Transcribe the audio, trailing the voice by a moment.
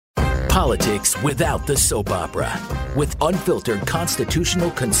Politics without the soap opera, with unfiltered constitutional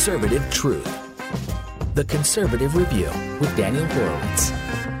conservative truth. The Conservative Review with Daniel Horowitz.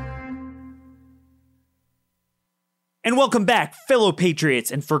 And welcome back, fellow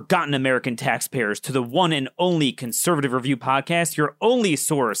patriots and forgotten American taxpayers, to the one and only Conservative Review podcast, your only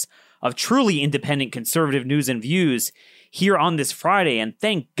source of truly independent conservative news and views here on this Friday. And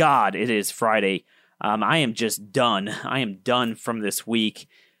thank God it is Friday. I am just done. I am done from this week.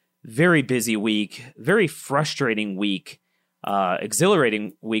 Very busy week, very frustrating week,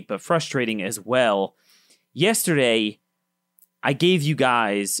 exhilarating week, but frustrating as well. Yesterday, I gave you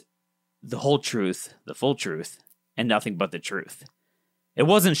guys the whole truth, the full truth, and nothing but the truth. It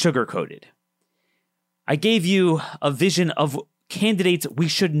wasn't sugar-coated. I gave you a vision of candidates we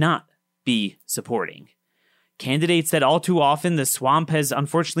should not be supporting. Candidates that all too often the swamp has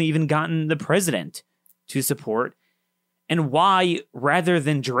unfortunately even gotten the president to support. And why, rather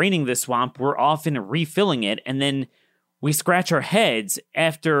than draining the swamp, we're often refilling it, and then we scratch our heads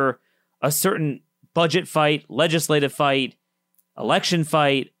after a certain budget fight, legislative fight, election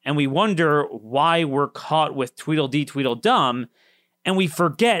fight, and we wonder why we're caught with Tweedledee Tweedledum, and we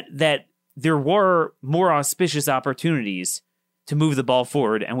forget that there were more auspicious opportunities to move the ball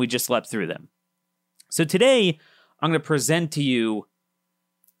forward, and we just slept through them. So today, I'm going to present to you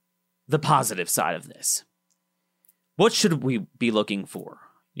the positive side of this. What should we be looking for?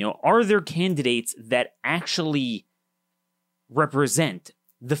 Are there candidates that actually represent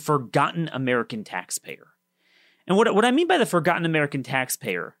the forgotten American taxpayer? And what I mean by the forgotten American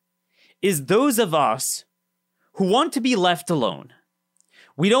taxpayer is those of us who want to be left alone.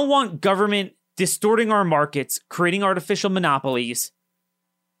 We don't want government distorting our markets, creating artificial monopolies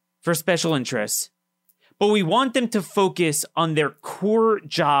for special interests, but we want them to focus on their core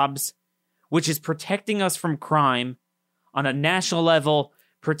jobs, which is protecting us from crime on a national level,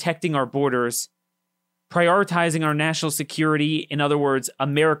 protecting our borders, prioritizing our national security, in other words,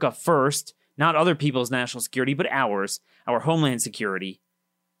 America first, not other people's national security, but ours, our homeland security,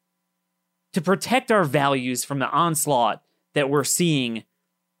 to protect our values from the onslaught that we're seeing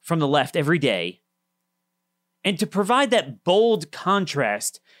from the left every day, and to provide that bold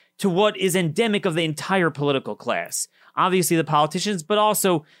contrast to what is endemic of the entire political class. Obviously the politicians, but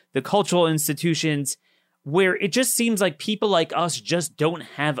also the cultural institutions, where it just seems like people like us just don't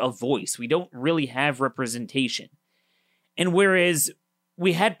have a voice. We don't really have representation. And whereas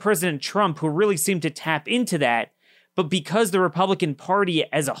we had President Trump, who really seemed to tap into that, but because the Republican Party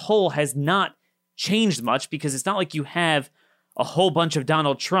as a whole has not changed much, because it's not like you have a whole bunch of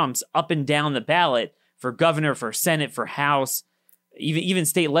Donald Trumps up and down the ballot for governor, for Senate, for House, even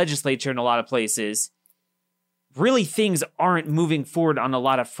state legislature in a lot of places, really things aren't moving forward on a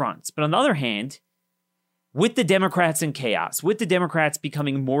lot of fronts. But on the other hand, with the Democrats in chaos, with the Democrats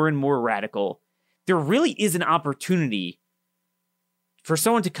becoming more and more radical, there really is an opportunity for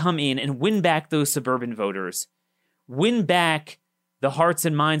someone to come in and win back those suburban voters, win back the hearts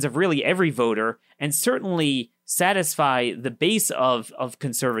and minds of really every voter, and certainly satisfy the base of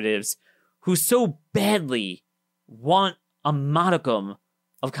conservatives who so badly want a modicum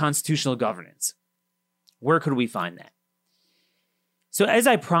of constitutional governance. Where could we find that? So as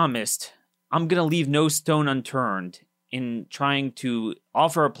I promised, I'm going to leave no stone unturned in trying to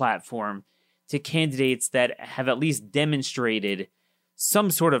offer a platform to candidates that have at least demonstrated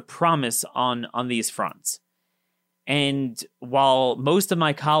some sort of promise on these fronts. And while most of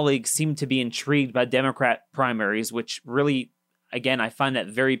my colleagues seem to be intrigued by Democrat primaries, which really, again, I find that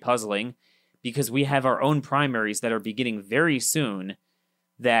very puzzling, because we have our own primaries that are beginning very soon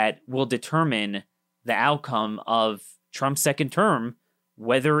that will determine the outcome of Trump's second term,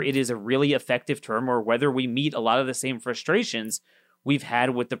 whether it is a really effective term or whether we meet a lot of the same frustrations we've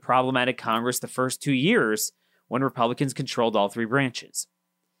had with the problematic Congress the first 2 years when Republicans controlled all three branches.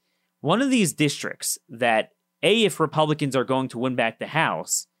 One of these districts that, A, if Republicans are going to win back the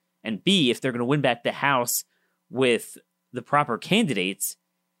House, and B, if they're going to win back the House with the proper candidates,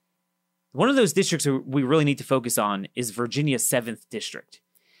 one of those districts we really need to focus on is Virginia's 7th District.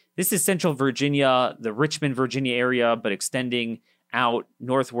 This is Central Virginia, the Richmond, Virginia area, but extending out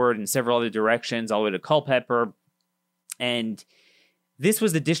northward in several other directions, all the way to Culpeper. And this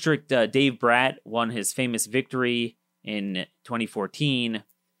was the district Dave Bratt won his famous victory in 2014.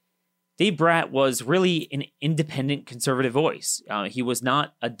 Dave Bratt was really an independent conservative voice. He was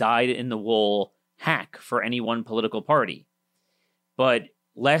not a dyed-in-the-wool hack for any one political party. But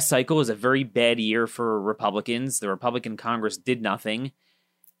last cycle was a very bad year for Republicans. The Republican Congress did nothing,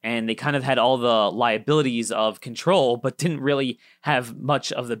 and they kind of had all the liabilities of control, but didn't really have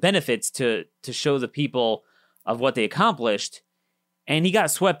much of the benefits to show the people of what they accomplished. And he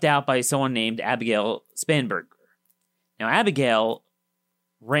got swept out by someone named Abigail Spanberger. Now, Abigail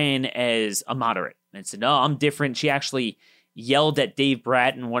ran as a moderate and said, no, I'm different. She actually yelled at Dave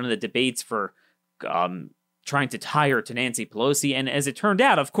Brat in one of the debates for trying to tie her to Nancy Pelosi. And as it turned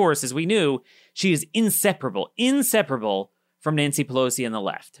out, of course, as we knew, she is inseparable from Nancy Pelosi and the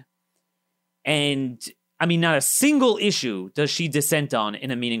left. And I mean, not a single issue does she dissent on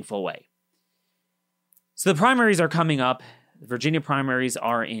in a meaningful way. So the primaries are coming up. The Virginia primaries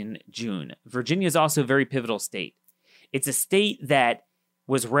are in June. Virginia is also a very pivotal state. It's a state that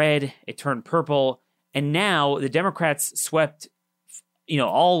was red, it turned purple, and now the Democrats swept,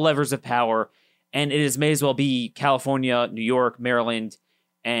 all levers of power, and it may as well be California, New York, Maryland,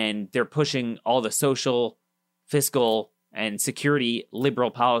 and they're pushing all the social, fiscal, and security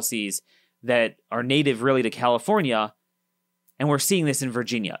liberal policies that are native really to California, and we're seeing this in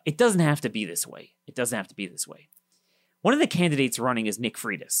Virginia. It doesn't have to be this way. One of the candidates running is Nick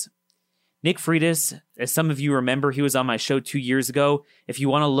Freitas. Nick Freitas, as some of you remember, he was on my show 2 years ago. If you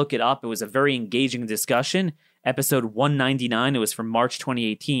want to look it up, it was a very engaging discussion. Episode 199, it was from March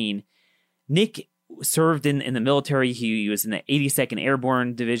 2018. Nick served in the military. He was in the 82nd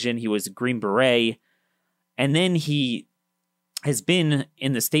Airborne Division. He was a Green Beret. And then he has been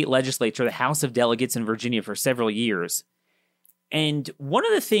in the state legislature, the House of Delegates in Virginia for several years. And one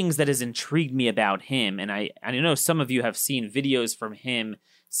of the things that has intrigued me about him, and I know some of you have seen videos from him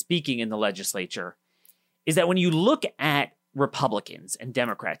speaking in the legislature, is that when you look at Republicans and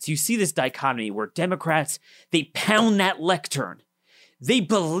Democrats, you see this dichotomy where Democrats, they pound that lectern. They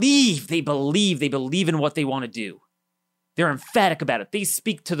believe in what they want to do. They're emphatic about it. They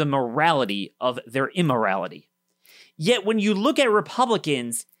speak to the morality of their immorality. Yet when you look at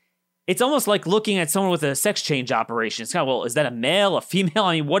Republicans, it's almost like looking at someone with a sex change operation. It's kind of, well, is that a male, a female?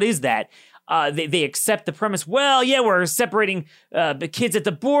 I mean, what is that? They accept the premise, well, yeah, we're separating the kids at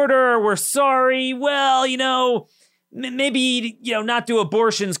the border. We're sorry. Well, maybe, not do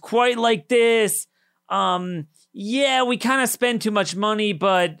abortions quite like this. Yeah, we kind of spend too much money,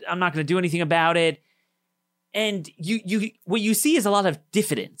 but I'm not going to do anything about it. And what you see is a lot of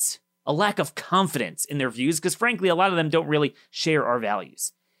diffidence, a lack of confidence in their views, because frankly, a lot of them don't really share our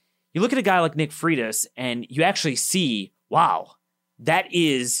values. You look at a guy like Nick Freitas, and you actually see, wow, that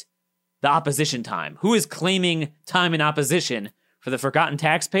is the opposition time. Who is claiming time in opposition for the forgotten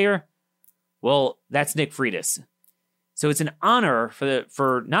taxpayer? Well, that's Nick Freitas. So it's an honor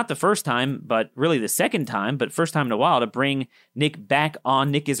for not the first time, but really the second time, but first time in a while, to bring Nick back on.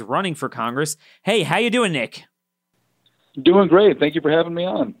 Nick is running for Congress. Hey, how you doing, Nick? Doing great. Thank you for having me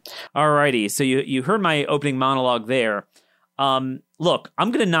on. All righty. So you heard my opening monologue there. Look, I'm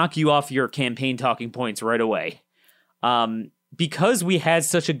going to knock you off your campaign talking points right away. Because we had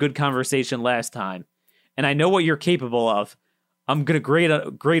such a good conversation last time, and I know what you're capable of, I'm going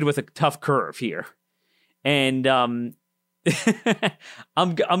to grade with a tough curve here. And I'm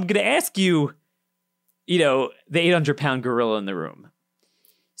going to ask you, the 800-pound gorilla in the room.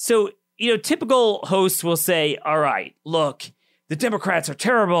 So, typical hosts will say, all right, look, the Democrats are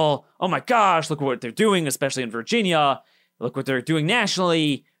terrible. Oh my gosh, look what they're doing, especially in Virginia. Look what they're doing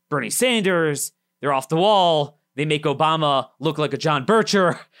nationally. Bernie Sanders, they're off the wall. They make Obama look like a John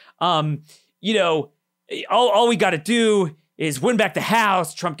Bircher. All we got to do is win back the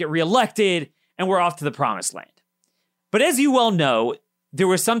House, Trump get reelected, and we're off to the promised land. But as you well know, there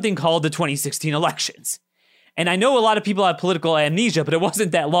was something called the 2016 elections. And I know a lot of people have political amnesia, but it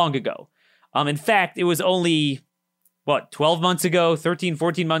wasn't that long ago. In fact, it was only, 12 months ago, 13,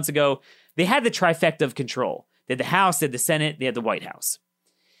 14 months ago, they had the trifecta of control. They had the House, they had the Senate, they had the White House.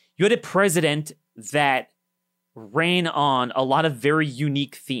 You had a president that ran on a lot of very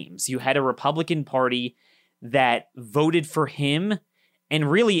unique themes. You had a Republican Party that voted for him.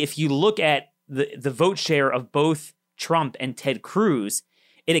 And really, if you look at the vote share of both Trump and Ted Cruz,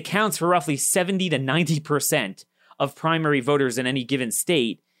 it accounts for roughly 70 to 90% of primary voters in any given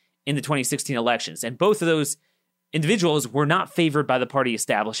state in the 2016 elections. And both of those individuals were not favored by the party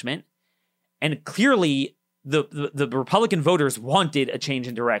establishment. And clearly, the Republican voters wanted a change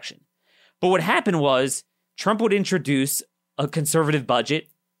in direction. But what happened was Trump would introduce a conservative budget.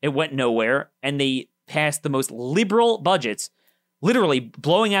 It went nowhere. And they passed the most liberal budgets, literally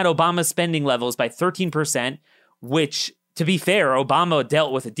blowing out Obama's spending levels by 13%, which, to be fair, Obama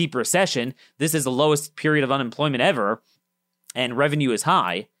dealt with a deep recession. This is the lowest period of unemployment ever, and revenue is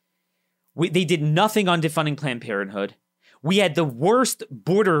high. They did nothing on defunding Planned Parenthood. We had the worst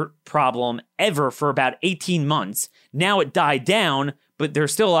border problem ever for about 18 months. Now it died down, but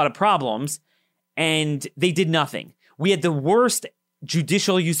there's still a lot of problems, and they did nothing. We had the worst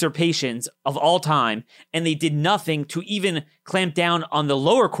judicial usurpations of all time, and they did nothing to even clamp down on the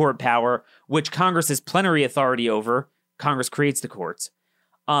lower court power, which Congress has plenary authority over. Congress creates the courts.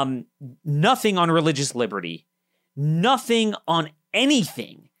 Nothing on religious liberty. Nothing on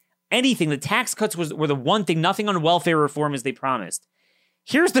anything. The tax cuts were the one thing. Nothing on welfare reform as they promised.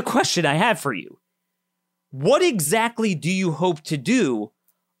 Here's the question I have for you. What exactly do you hope to do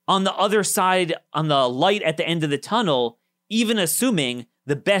on the other side, on the light at the end of the tunnel, even assuming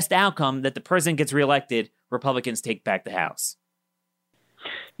the best outcome that the president gets reelected, Republicans take back the House?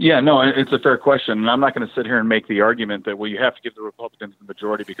 Yeah, no, it's a fair question. And I'm not going to sit here and make the argument that, well, you have to give the Republicans the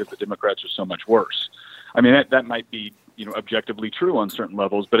majority because the Democrats are so much worse. I mean, that might be, objectively true on certain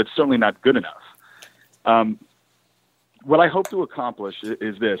levels, but it's certainly not good enough. What I hope to accomplish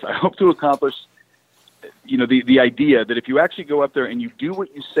is this. I hope to accomplish, the idea that if you actually go up there and you do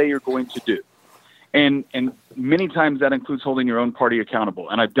what you say you're going to do, and many times that includes holding your own party accountable.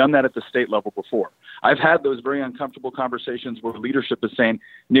 And I've done that at the state level before. I've had those very uncomfortable conversations where leadership is saying,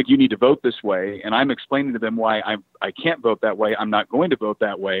 Nick, you need to vote this way. And I'm explaining to them why I can't vote that way. I'm not going to vote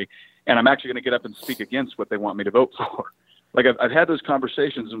that way. And I'm actually going to get up and speak against what they want me to vote for. Like I've had those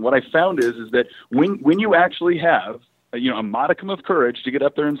conversations. And what I found is that when you actually have a modicum of courage to get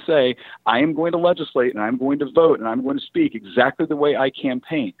up there and say, I am going to legislate and I'm going to vote and I'm going to speak exactly the way I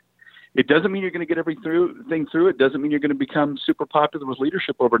campaigned. It doesn't mean you're going to get everything through. It doesn't mean you're going to become super popular with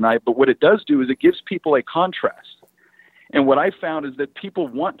leadership overnight. But what it does do is it gives people a contrast. And what I found is that people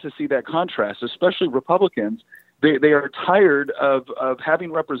want to see that contrast, especially Republicans. They are tired of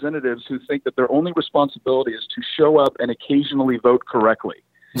having representatives who think that their only responsibility is to show up and occasionally vote correctly.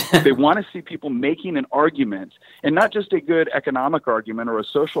 They want to see people making an argument, and not just a good economic argument or a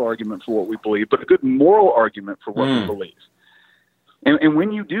social argument for what we believe, but a good moral argument for what we believe. And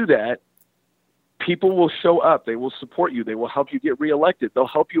when you do that, people will show up. They will support you. They will help you get reelected. They'll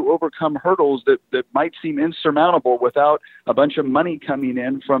help you overcome hurdles that might seem insurmountable without a bunch of money coming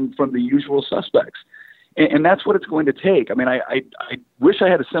in from the usual suspects. And that's what it's going to take. I mean, I wish I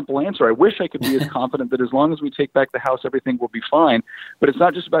had a simple answer. I wish I could be as confident that as long as we take back the House, everything will be fine. But it's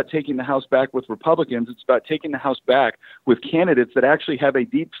not just about taking the House back with Republicans. It's about taking the House back with candidates that actually have a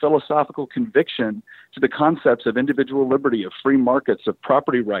deep philosophical conviction to the concepts of individual liberty, of free markets, of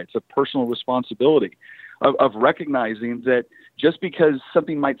property rights, of personal responsibility, of recognizing that just because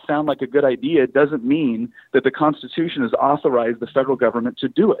something might sound like a good idea doesn't mean that the Constitution has authorized the federal government to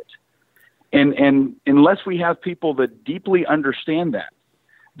do it. And unless we have people that deeply understand that,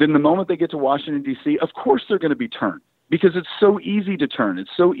 then the moment they get to Washington, D.C., of course they're going to be turned, because it's so easy to turn.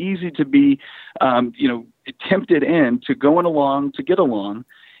 It's so easy to be, tempted in to going along, to get along.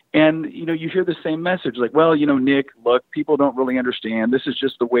 And, you hear the same message like, well, Nick, look, people don't really understand. This is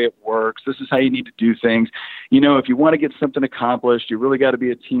just the way it works. This is how you need to do things. If you want to get something accomplished, you really got to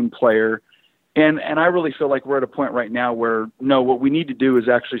be a team player. And I really feel like we're at a point right now where, no, what we need to do is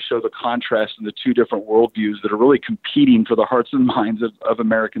actually show the contrast in the two different worldviews that are really competing for the hearts and minds of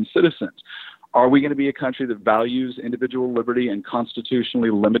American citizens. Are we going to be a country that values individual liberty and constitutionally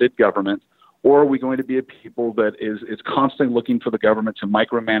limited government, or are we going to be a people that is constantly looking for the government to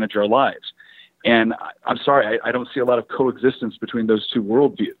micromanage our lives? And I'm sorry, I don't see a lot of coexistence between those two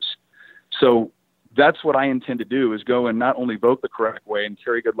worldviews. So that's what I intend to do, is go and not only vote the correct way and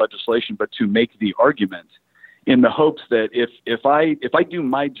carry good legislation, but to make the argument in the hopes that if I do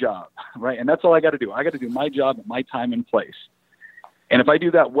my job, right, and that's all I got to do. I got to do my job at my time and place. And if I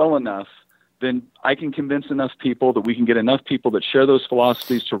do that well enough, then I can convince enough people that we can get enough people that share those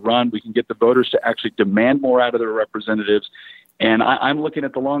philosophies to run. We can get the voters to actually demand more out of their representatives. And I'm looking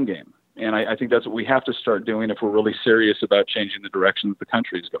at the long game. And I think that's what we have to start doing if we're really serious about changing the direction that the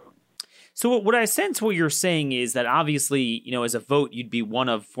country is going. So what I sense what you're saying is that obviously, as a vote, you'd be one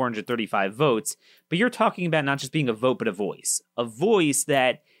of 435 votes, but you're talking about not just being a vote, but a voice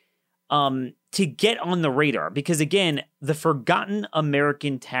that to get on the radar, because again, the forgotten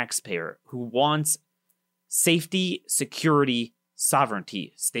American taxpayer who wants safety, security,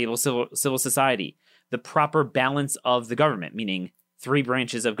 sovereignty, stable civil society, the proper balance of the government, meaning 3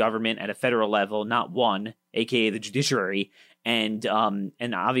 branches of government at a federal level, not one, aka the judiciary, and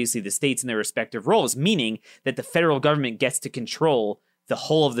obviously the states in their respective roles, meaning that the federal government gets to control the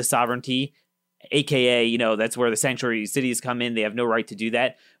whole of the sovereignty, aka, that's where the sanctuary cities come in. They have no right to do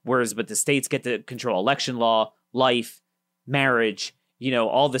that. But the states get to control election law, life, marriage,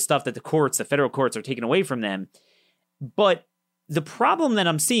 all the stuff that the federal courts are taking away from them. But the problem that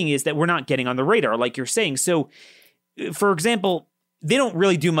I'm seeing is that we're not getting on the radar, like you're saying. So, for example, they don't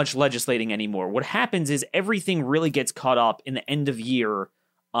really do much legislating anymore. What happens is everything really gets caught up in the end of year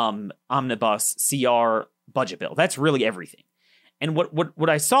omnibus CR budget bill. That's really everything. And what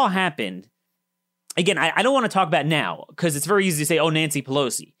I saw happen, again, I don't want to talk about now because it's very easy to say, oh, Nancy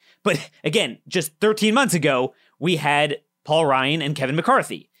Pelosi. But again, just 13 months ago, we had Paul Ryan and Kevin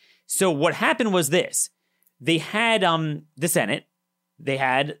McCarthy. So what happened was this. They had the Senate. They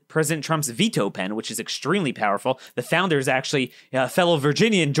had President Trump's veto pen, which is extremely powerful. The founders, actually, fellow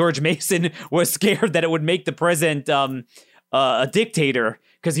Virginian George Mason, was scared that it would make the president a dictator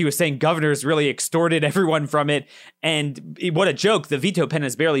because he was saying governors really extorted everyone from it. And what a joke. The veto pen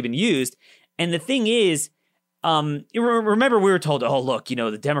has barely been used. And the thing is, remember we were told, oh, look,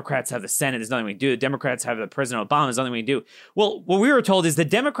 the Democrats have the Senate. There's nothing we can do. The Democrats have the President Obama. There's nothing we can do. Well, what we were told is the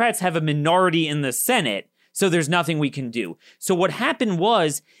Democrats have a minority in the Senate. So there's nothing we can do. So what happened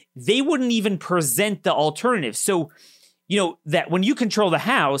was they wouldn't even present the alternative. So, that when you control the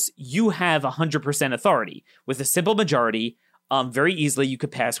House, you have 100% authority. With a simple majority, very easily you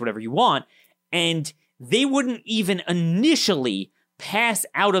could pass whatever you want. And they wouldn't even initially pass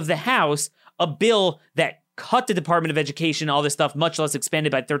out of the House a bill that cut the Department of Education, all this stuff, much less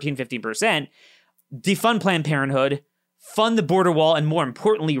expanded by 13-15%, defund Planned Parenthood, fund the border wall, and more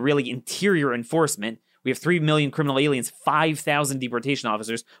importantly, really interior enforcement. We have 3 million criminal aliens, 5,000 deportation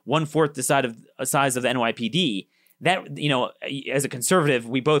officers, 1/4 the size of the NYPD. That, as a conservative,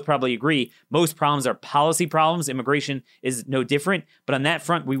 we both probably agree, most problems are policy problems. Immigration is no different. But on that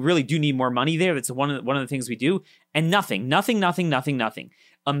front, we really do need more money there. That's one of the things we do. And nothing.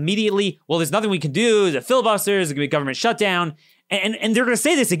 Immediately, well, there's nothing we can do. The filibusters, there's going to be government shutdown. And they're going to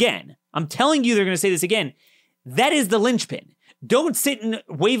say this again. I'm telling you, they're going to say this again. That is the linchpin. Don't sit and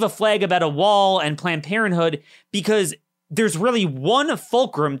wave a flag about a wall and Planned Parenthood because there's really one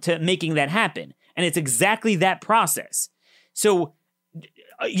fulcrum to making that happen. And it's exactly that process. So,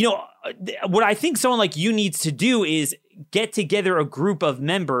 what I think someone like you needs to do is get together a group of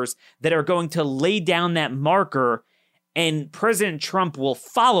members that are going to lay down that marker, and President Trump will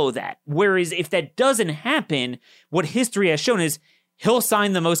follow that. Whereas if that doesn't happen, what history has shown is he'll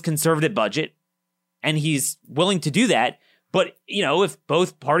sign the most conservative budget, and he's willing to do that. But, if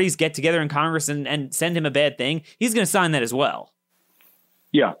both parties get together in Congress and send him a bad thing, he's going to sign that as well.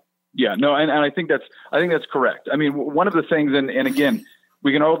 Yeah. No, and I think that's correct. I mean, one of the things, and again,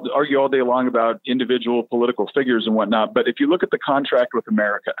 we can all argue all day long about individual political figures and whatnot, but if you look at the contract with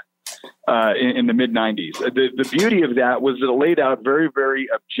America in the mid-'90s, the beauty of that was that it laid out very, very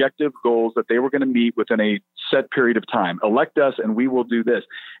objective goals that they were going to meet within a set period of time. Elect us and we will do this.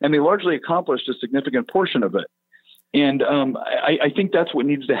 And they largely accomplished a significant portion of it. And I think that's what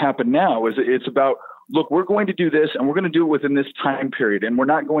needs to happen now. Is it's about, look, we're going to do this, and we're going to do it within this time period, and we're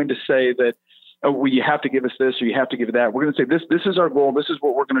not going to say that, oh, well, you have to give us this or you have to give that. We're going to say this is our goal. This is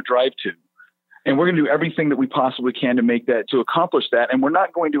what we're going to drive to, and we're going to do everything that we possibly can to accomplish that. And we're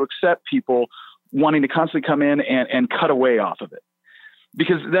not going to accept people wanting to constantly come in and cut away off of it,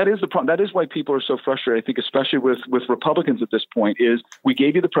 because that is the problem. That is why people are so frustrated. I think, especially with Republicans at this point, is we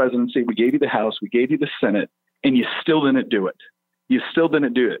gave you the presidency, we gave you the House, we gave you the Senate, and you still didn't do it.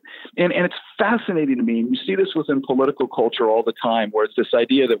 And it's fascinating to me. And you see this within political culture all the time, where it's this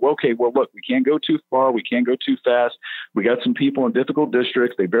idea that, look, we can't go too far. We can't go too fast. We got some people in difficult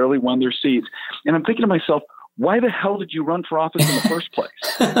districts. They barely won their seats. And I'm thinking to myself, why the hell did you run for office in the first place?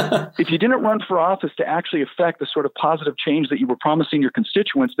 If you didn't run for office to actually affect the sort of positive change that you were promising your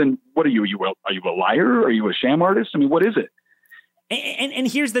constituents, then what are you? Are you a liar? Are you a sham artist? I mean, what is it? And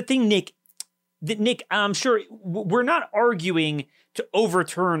here's the thing, Nick. Nick, I'm sure we're not arguing to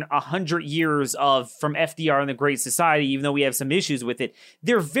overturn 100 years from FDR and the Great Society, even though we have some issues with it.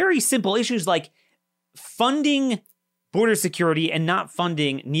 They're very simple issues like funding border security and not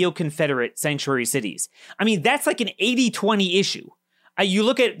funding neo-Confederate sanctuary cities. I mean, that's like an 80-20 issue. You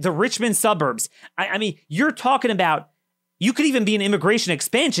look at the Richmond suburbs. I mean, you're talking about, you could even be an immigration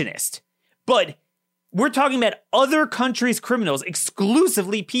expansionist, but we're talking about other countries' criminals,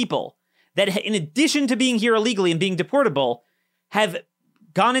 exclusively people that, in addition to being here illegally and being deportable, have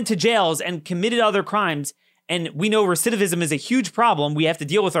gone into jails and committed other crimes. And we know recidivism is a huge problem. We have to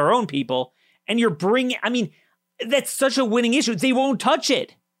deal with our own people. And that's such a winning issue. They won't touch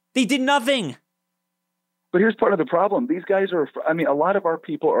it. They did nothing. But here's part of the problem. These guys a lot of our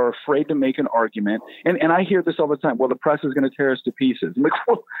people are afraid to make an argument. And I hear this all the time. Well, the press is going to tear us to pieces. I'm like,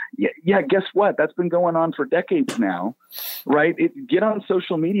 well, yeah, guess what? That's been going on for decades now, right? Get on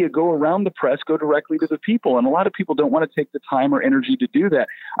social media, go around the press, go directly to the people. And a lot of people don't want to take the time or energy to do that.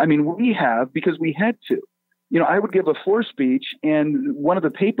 I mean, we have, because we had to. I would give a floor speech and one of the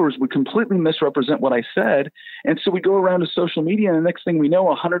papers would completely misrepresent what I said. And so we go around to social media and the next thing we know,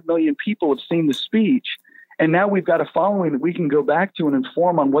 100 million people have seen the speech. And now we've got a following that we can go back to and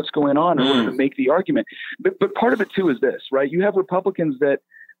inform on what's going on in order to make the argument. But part of it too is this, right? You have Republicans that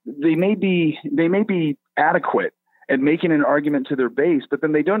they may be adequate at making an argument to their base, but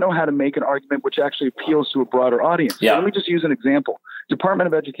then they don't know how to make an argument which actually appeals to a broader audience. Yeah. So let me just use an example. Department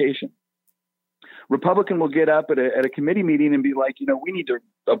of Education. Republican will get up at a committee meeting and be like, we need to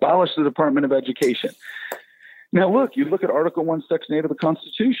abolish the Department of Education. Now, look, you look at Article 1, Section 8 of the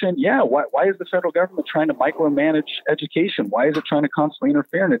Constitution. Yeah, why is the federal government trying to micromanage education? Why is it trying to constantly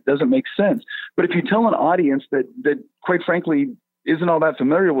interfere? And it doesn't make sense. But if you tell an audience that quite frankly, isn't all that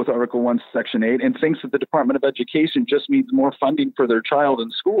familiar with Article 1, Section 8 and thinks that the Department of Education just means more funding for their child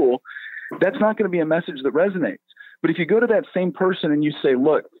in school, that's not going to be a message that resonates. But if you go to that same person and you say,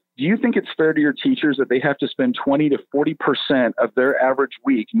 look, do you think it's fair to your teachers that they have to spend 20 to 40% of their average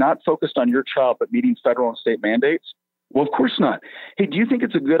week not focused on your child, but meeting federal and state mandates? Well, of course not. Hey, do you think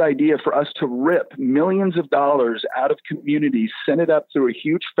it's a good idea for us to rip millions of dollars out of communities, send it up through a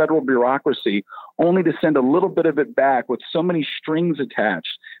huge federal bureaucracy, only to send a little bit of it back with so many strings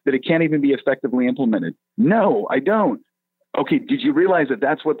attached that it can't even be effectively implemented? No, I don't. Okay, did you realize that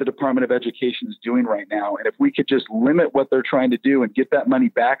that's what the Department of Education is doing right now? And if we could just limit what they're trying to do and get that money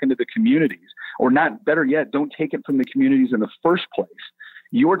back into the communities, or not, better yet, don't take it from the communities in the first place,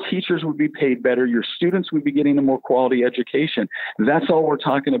 your teachers would be paid better. Your students would be getting a more quality education. That's all we're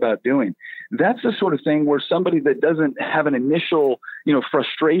talking about doing. That's the sort of thing where somebody that doesn't have an initial,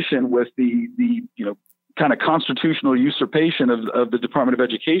 frustration with the kind of constitutional usurpation of the Department of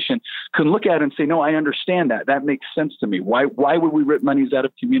Education can look at it and say, no, I understand that. That makes sense to me. Why would we rip monies out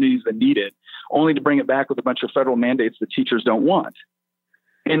of communities that need it, only to bring it back with a bunch of federal mandates that teachers don't want?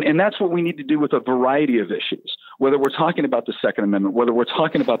 And that's what we need to do with a variety of issues, whether we're talking about the Second Amendment, whether we're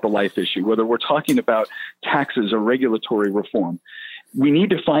talking about the life issue, whether we're talking about taxes or regulatory reform. We need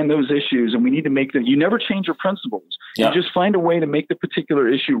to find those issues, and we need to make them. You never change your principles. Yeah. You just find a way to make the particular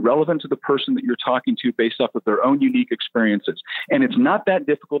issue relevant to the person that you're talking to based off of their own unique experiences. And it's not that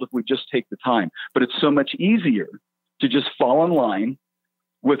difficult if we just take the time, but it's so much easier to just fall in line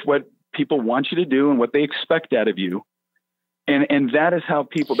with what people want you to do and what they expect out of you. And that is how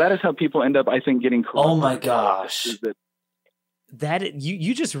people end up, I think, getting corrupt. Oh my gosh. That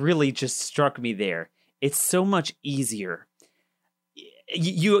you just really just struck me there. It's so much easier.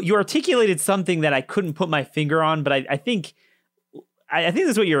 You articulated something that I couldn't put my finger on, but I think this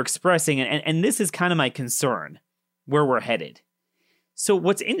is what you're expressing, and this is kind of my concern where we're headed. So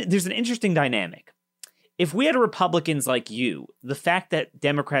there's an interesting dynamic. If we had Republicans like you, the fact that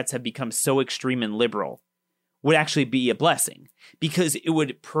Democrats have become so extreme and liberal would actually be a blessing, because it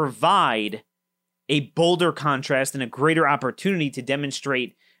would provide a bolder contrast and a greater opportunity to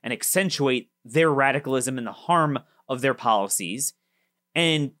demonstrate and accentuate their radicalism and the harm of their policies,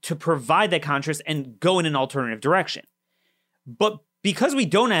 and to provide that contrast and go in an alternative direction. But because we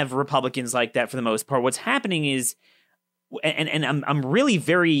don't have Republicans like that for the most part, what's happening is, and I'm really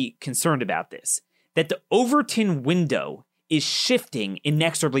very concerned about this, that the Overton window is shifting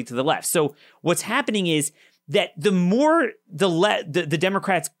inexorably to the left. So what's happening is that the more the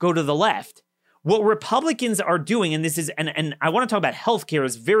Democrats go to the left, what Republicans are doing, and this is, and I want to talk about healthcare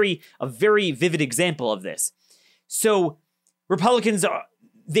as a very vivid example of this. So Republicans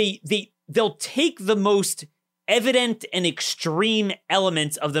they'll take the most evident and extreme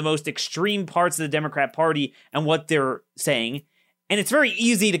elements of the most extreme parts of the Democrat Party and what they're saying, and it's very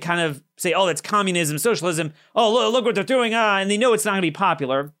easy to kind of say, oh, that's communism, socialism. Oh, look what they're doing, and they know it's not going to be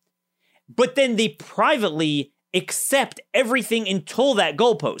popular. But then they privately accept everything until that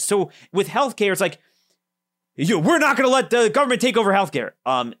goalpost. So with healthcare, it's like, we're not going to let the government take over healthcare.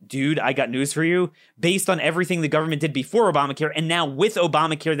 Dude, I got news for you. Based on everything the government did before Obamacare, and now with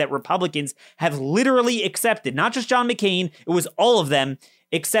Obamacare that Republicans have literally accepted, not just John McCain, it was all of them,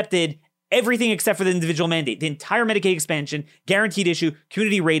 accepted everything except for the individual mandate, the entire Medicaid expansion, guaranteed issue,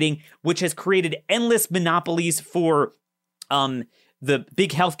 community rating, which has created endless monopolies for the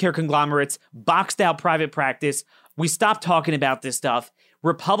big healthcare conglomerates, boxed out private practice. We stopped talking about this stuff.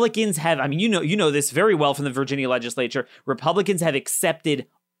 Republicans have, you know this very well from the Virginia legislature. Republicans have accepted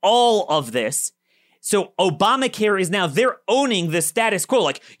all of this. So Obamacare is now, they're owning the status quo.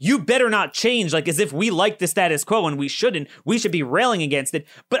 Like, you better not change, like as if we like the status quo, and we shouldn't. We should be railing against it.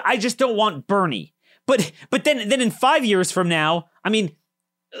 But I just don't want Bernie. But then in 5 years from now,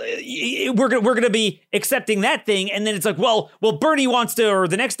 we're going to be accepting that thing, and then it's like, well, Bernie wants to, or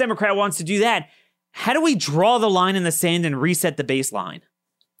the next Democrat wants to do that. How do we draw the line in the sand and reset the baseline?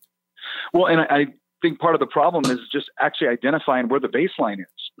 Well, and I think part of the problem is just actually identifying where the baseline is.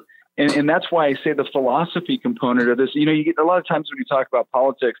 And that's why I say the philosophy component of this, you know, you get a lot of times when you talk about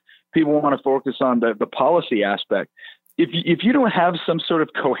politics, people want to focus on the policy aspect. If you don't have some sort of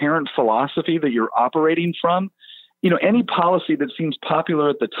coherent philosophy that you're operating from, you know, any policy that seems popular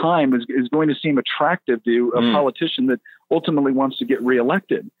at the time is going to seem attractive to a politician that ultimately wants to get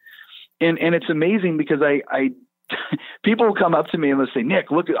reelected. And it's amazing because people will come up to me and they'll say,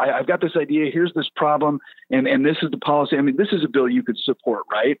 Nick, look, I've got this idea. Here's this problem. And this is the policy. I mean, this is a bill you could support,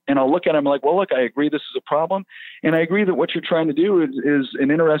 right? And I'll look at them like, well, look, I agree this is a problem. And I agree that what you're trying to do is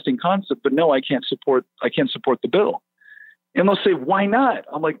an interesting concept, but no, I can't support the bill. And they'll say, why not?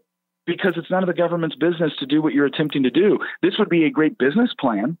 I'm like, because it's none of the government's business to do what you're attempting to do. This would be a great business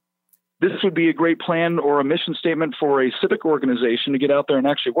plan. This would be a great plan or a mission statement for a civic organization to get out there and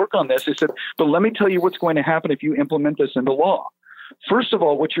actually work on this. They said, but let me tell you what's going to happen if you implement this into law. First of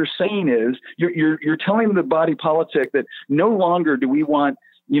all, what you're saying is you're telling the body politic that no longer do we want,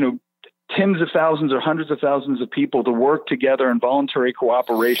 you know, tens of thousands or hundreds of thousands of people to work together in voluntary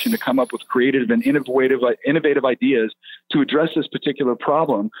cooperation to come up with creative and innovative ideas to address this particular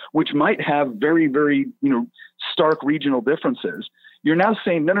problem, which might have very, very, you know, stark regional differences. You're now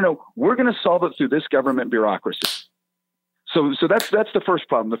saying, no, we're going to solve it through this government bureaucracy. So that's the first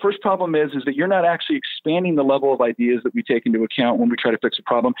problem. The first problem is that you're not actually expanding the level of ideas that we take into account when we try to fix a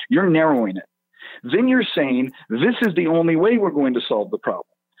problem. You're narrowing it. Then you're saying this is the only way we're going to solve the problem,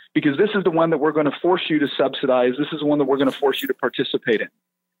 because this is the one that we're going to force you to subsidize. This is the one that we're going to force you to participate in.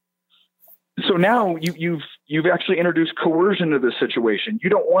 So now you've actually introduced coercion to this situation.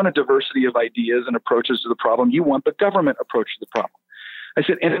 You don't want a diversity of ideas and approaches to the problem. You want the government approach to the problem. I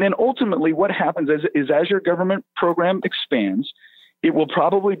said, and then ultimately what happens is as your government program expands, it will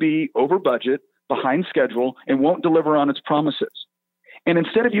probably be over budget, behind schedule, and won't deliver on its promises. And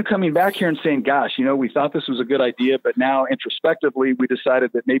instead of you coming back here and saying, gosh, you know, we thought this was a good idea, but now introspectively, we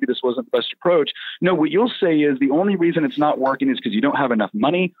decided that maybe this wasn't the best approach. No, what you'll say is the only reason it's not working is because you don't have enough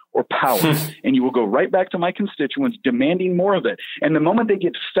money or power. And you will go right back to my constituents demanding more of it. And the moment they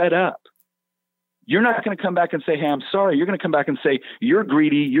get fed up, you're not going to come back and say, hey, I'm sorry. You're going to come back and say, you're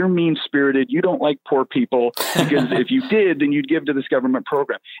greedy, you're mean-spirited, you don't like poor people, because if you did, then you'd give to this government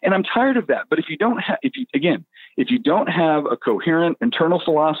program. And I'm tired of that. But if you don't have a coherent internal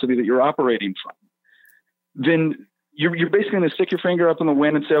philosophy that you're operating from, then you're basically going to stick your finger up in the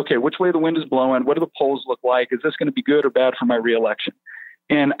wind and say, okay, which way the wind is blowing? What do the polls look like? Is this going to be good or bad for my reelection?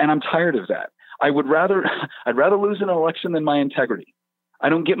 And I'm tired of that. I'd rather lose an election than my integrity. I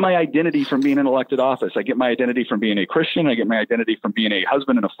don't get my identity from being in elected office. I get my identity from being a Christian. I get my identity from being a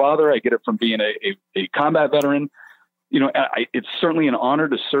husband and a father. I get it from being a combat veteran. You know, it's certainly an honor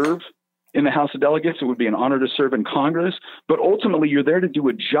to serve in the House of Delegates. It would be an honor to serve in Congress. But ultimately, you're there to do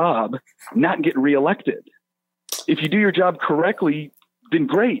a job, not get reelected. If you do your job correctly, then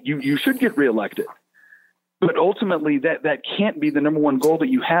great. You should get reelected. But ultimately, that can't be the number one goal that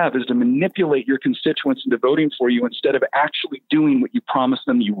you have, is to manipulate your constituents into voting for you instead of actually doing what you promised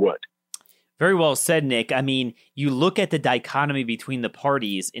them you would. Very well said, Nick. I mean, you look at the dichotomy between the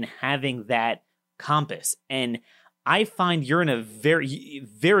parties in having that compass. And I find you're in a very,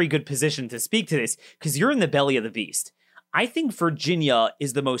 very good position to speak to this because you're in the belly of the beast. I think Virginia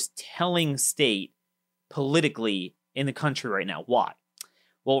is the most telling state politically in the country right now. Why?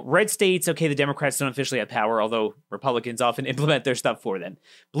 Well, red states, okay, the Democrats don't officially have power, although Republicans often implement their stuff for them.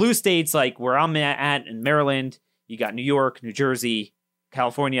 Blue states, like where I'm at in Maryland, you got New York, New Jersey,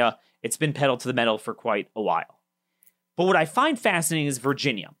 California. It's been pedaled to the metal for quite a while. But what I find fascinating is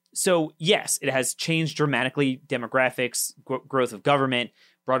Virginia. So, yes, it has changed dramatically, demographics, growth of government,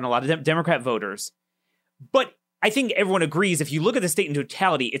 brought in a lot of Democrat voters. But I think everyone agrees, if you look at the state in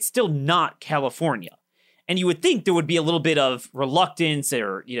totality, it's still not California. And you would think there would be a little bit of reluctance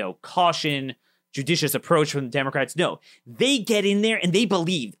or, you know, caution, judicious approach from the Democrats. No, they get in there and they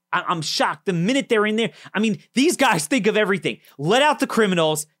believe. I'm shocked the minute they're in there. I mean, these guys think of everything. Let out the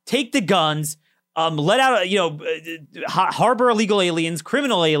criminals, take the guns, let out, harbor illegal aliens,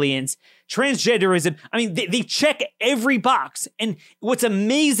 criminal aliens, transgenderism. I mean, they check every box. And what's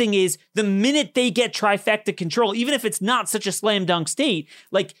amazing is the minute they get trifecta control, even if it's not such a slam dunk state,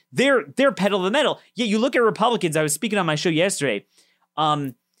 like they're pedal to the metal. Yeah, you look at Republicans. I was speaking on my show yesterday.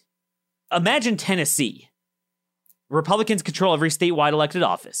 Imagine Tennessee. Republicans control every statewide elected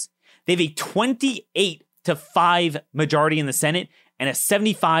office. They have a 28-5 majority in the Senate and a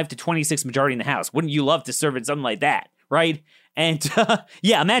 75-26 majority in the House. Wouldn't you love to serve in something like that, right? And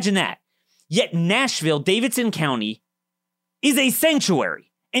yeah, imagine that. Yet Nashville, Davidson County, is a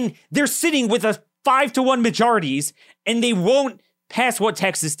sanctuary. And they're sitting with a 5-1 majorities, and they won't pass what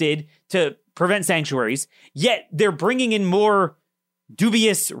Texas did to prevent sanctuaries. Yet they're bringing in more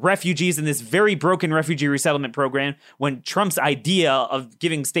dubious refugees in this very broken refugee resettlement program when Trump's idea of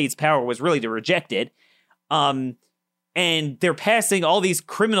giving states power was really to reject it. And they're passing all these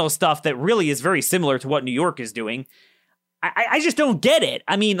criminal stuff that really is very similar to what New York is doing. I just don't get it.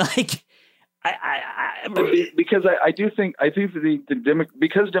 I mean, like, because I think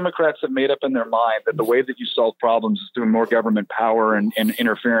because Democrats have made up in their mind that the way that you solve problems is through more government power and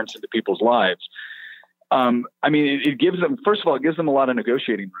interference into people's lives. I mean, it gives them, first of all, it gives them a lot of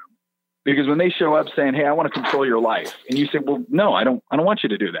negotiating room, because when they show up saying, "Hey, I want to control your life," and you say, "Well, no, I don't want you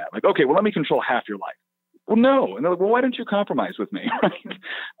to do that." Like, "Okay, well, let me control half your life." Well, no, and they're like, "Well, why don't you compromise with me?"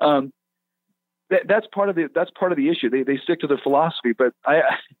 Right? That's part of the issue. They stick to their philosophy, but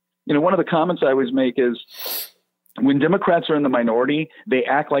one of the comments I always make is, when Democrats are in the minority, they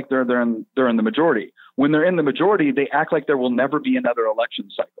act like they're in the majority. When they're in the majority, they act like there will never be another election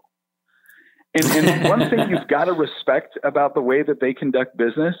cycle. And one thing you've got to respect about the way that they conduct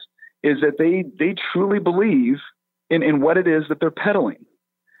business is that they truly believe in what it is that they're peddling.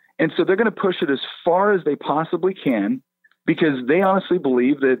 And so they're going to push it as far as they possibly can, because they honestly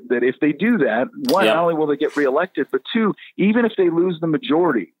believe that if they do that, one, not only will they get reelected, but two, even if they lose the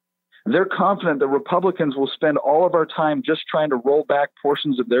majority, they're confident that Republicans will spend all of our time just trying to roll back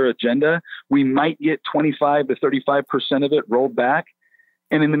portions of their agenda. We might get 25 to 35% of it rolled back.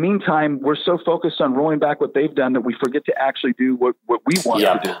 And in the meantime, we're so focused on rolling back what they've done that we forget to actually do what we want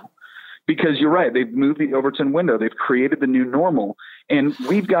to do. Because you're right, they've moved the Overton window. They've created the new normal. And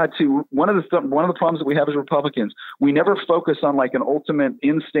we've got to, one of the problems that we have as Republicans, we never focus on like an ultimate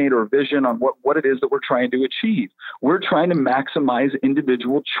end state or vision on what it is that we're trying to achieve. We're trying to maximize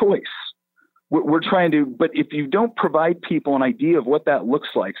individual choice. We're trying to, but if you don't provide people an idea of what that looks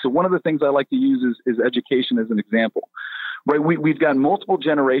like. So one of the things I like to use is education as an example. Right, we've got multiple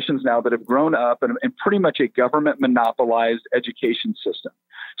generations now that have grown up in pretty much a government monopolized education system.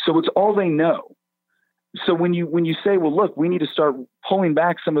 So it's all they know. So when you say, well, look, we need to start pulling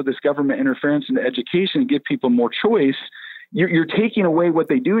back some of this government interference into education and give people more choice, you're taking away what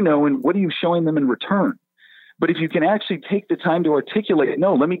they do know, and what are you showing them in return? But if you can actually take the time to articulate it,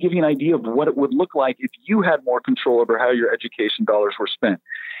 no, let me give you an idea of what it would look like if you had more control over how your education dollars were spent.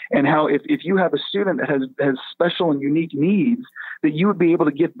 And how if you have a student that has special and unique needs, that you would be able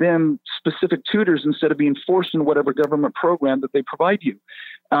to get them specific tutors instead of being forced into whatever government program that they provide you.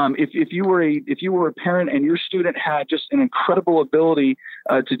 If you were a parent and your student had just an incredible ability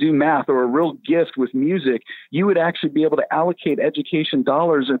to do math or a real gift with music, you would actually be able to allocate education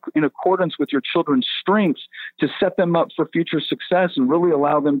dollars in accordance with your children's strengths to set them up for future success and really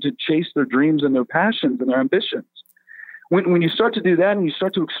allow them to chase their dreams and their passions and their ambitions. When you start to do that and you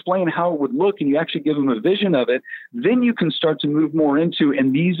start to explain how it would look and you actually give them a vision of it, then you can start to move more into,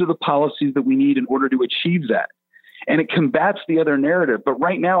 and these are the policies that we need in order to achieve that. And it combats the other narrative. But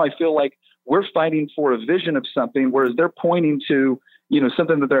right now I feel like we're fighting for a vision of something, whereas they're pointing to,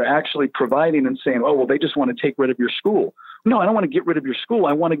 something that they're actually providing and saying, oh, well, they just want to take rid of your school. No, I don't want to get rid of your school.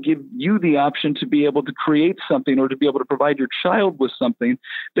 I want to give you the option to be able to create something or to be able to provide your child with something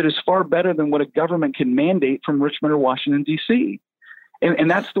that is far better than what a government can mandate from Richmond or Washington, D.C. And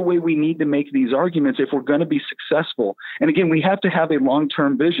that's the way we need to make these arguments if we're going to be successful. And again, we have to have a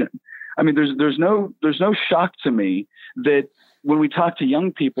long-term vision. I mean, there's no shock to me that when we talk to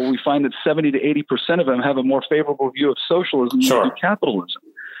young people, we find that 70 to 80% of them have a more favorable view of socialism than capitalism.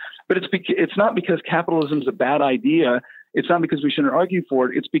 But it's not because capitalism is a bad idea. It's not because we shouldn't argue for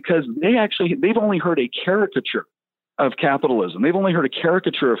it. It's because they've only heard a caricature of capitalism. They've only heard a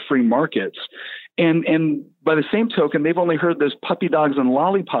caricature of free markets. And by the same token, they've only heard this puppy dogs and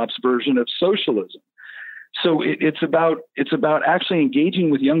lollipops version of socialism. So it's about actually engaging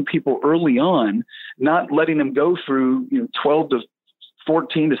with young people early on, not letting them go through 12 to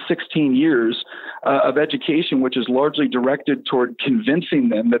 14 to 16 years of education, which is largely directed toward convincing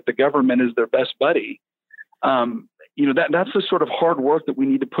them that the government is their best buddy. That's the sort of hard work that we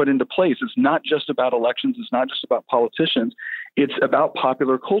need to put into place. It's not just about elections. It's not just about politicians. It's about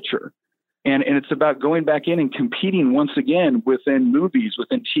popular culture. And it's about going back in and competing once again within movies,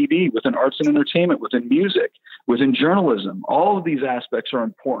 within TV, within arts and entertainment, within music, within journalism. All of these aspects are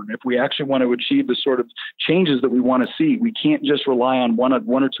important. If we actually want to achieve the sort of changes that we want to see, we can't just rely on one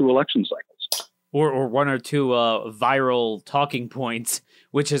or two election cycles. Or one or two viral talking points,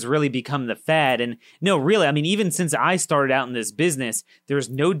 which has really become the fad. And no, really, I mean, even since I started out in this business, there's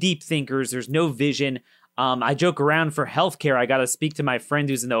no deep thinkers, there's no vision. I joke around for healthcare. I got to speak to my friend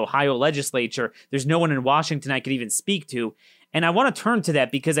who's in the Ohio legislature. There's no one in Washington I could even speak to. And I want to turn to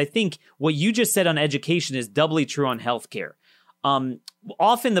that because I think what you just said on education is doubly true on healthcare.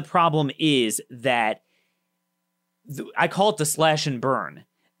 Often the problem is that I call it the slash and burn.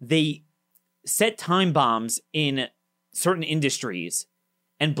 They set time bombs in certain industries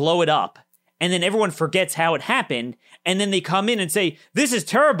and blow it up. And then everyone forgets how it happened. And then they come in and say, this is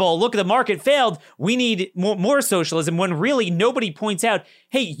terrible. Look, the market failed. We need more socialism, when really nobody points out,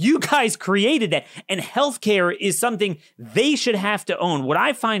 hey, you guys created that. And healthcare is something they should have to own. What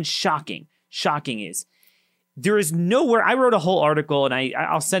I find shocking is there is nowhere. I wrote a whole article, and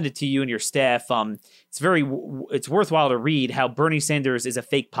I'll send it to you and your staff. It's worthwhile to read how Bernie Sanders is a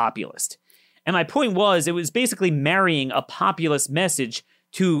fake populist. And my point was, it was basically marrying a populist message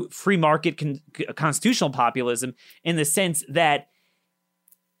to free market constitutional populism, in the sense that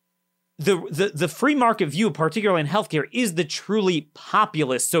the free market view, particularly in healthcare, is the truly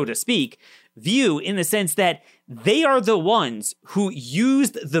populist, so to speak, view, in the sense that they are the ones who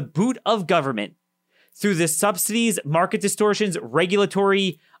used the boot of government through the subsidies, market distortions,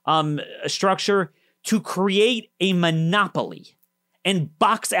 regulatory structure to create a monopoly and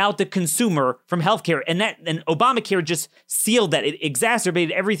box out the consumer from healthcare. And Obamacare just sealed that. It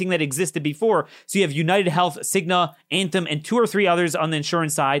exacerbated everything that existed before. So you have United Health, Cigna, Anthem, and 2 or 3 others on the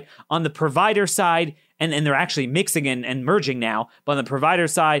insurance side. On the provider side, and they're actually mixing and merging now, but on the provider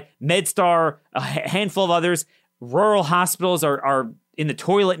side, MedStar, a handful of others. Rural hospitals are in the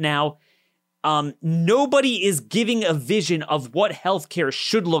toilet now. Nobody is giving a vision of what healthcare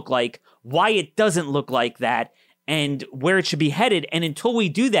should look like, why it doesn't look like that, and where it should be headed. And until we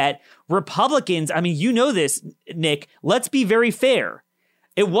do that, Republicans, I mean, you know this, Nick, let's be very fair.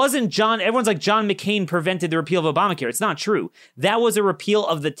 It wasn't everyone's like John McCain prevented the repeal of Obamacare. It's not true. That was a repeal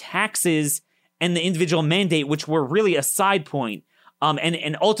of the taxes and the individual mandate, which were really a side point.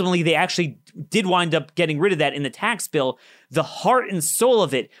 And ultimately, they actually did wind up getting rid of that in the tax bill. The heart and soul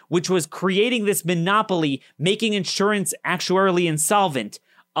of it, which was creating this monopoly, making insurance actuarially insolvent,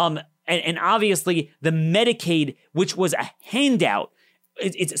 and obviously the Medicaid, which was a handout.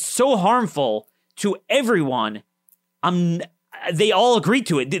 It's so harmful to everyone. They all agreed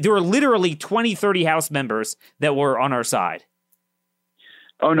to it. There were literally 20, 30 House members that were on our side.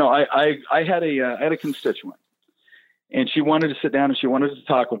 Oh, no, I had a constituent, and she wanted to sit down and she wanted to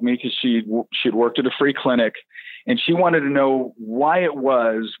talk with me because she'd worked at a free clinic, and she wanted to know why it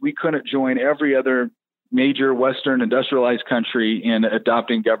was we couldn't join every other major Western industrialized country in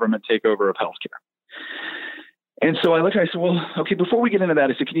adopting government takeover of healthcare. And so I looked and I said, well, okay, before we get into that,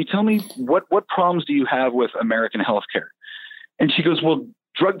 I said, can you tell me what problems do you have with American healthcare? And she goes, well,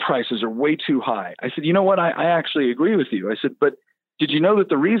 drug prices are way too high. I said, you know what? I actually agree with you. I said, but did you know that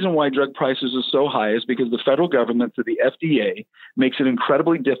the reason why drug prices are so high is because the federal government, through the FDA, makes it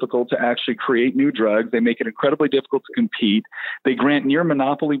incredibly difficult to actually create new drugs. They make it incredibly difficult to compete. They grant near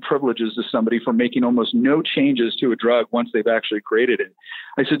monopoly privileges to somebody for making almost no changes to a drug once they've actually created it.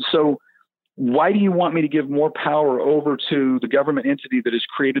 I said, so why do you want me to give more power over to the government entity that has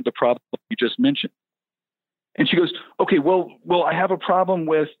created the problem you just mentioned? And she goes, okay, well, I have a problem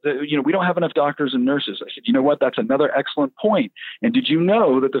with, we don't have enough doctors and nurses. I said, you know what? That's another excellent point. And did you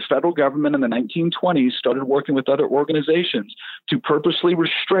know that the federal government in the 1920s started working with other organizations to purposely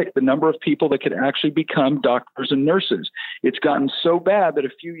restrict the number of people that could actually become doctors and nurses? It's gotten so bad that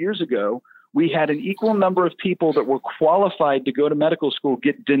a few years ago, we had an equal number of people that were qualified to go to medical school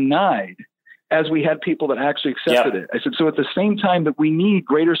get denied as we had people that actually accepted it. I said, so at the same time that we need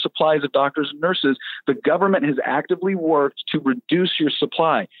greater supplies of doctors and nurses, the government has actively worked to reduce your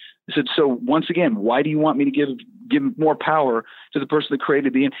supply. I said, so once again, why do you want me to give more power to the person that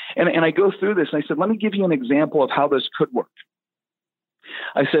created the, and I go through this and I said, let me give you an example of how this could work.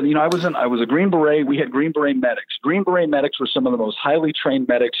 I said, I was a Green Beret. We had Green Beret medics. Green Beret medics were some of the most highly trained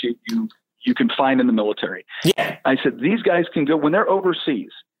medics you can find in the military. Yeah. I said, these guys can go, when they're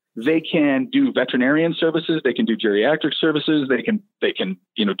overseas, they can do veterinarian services. They can do geriatric services. They can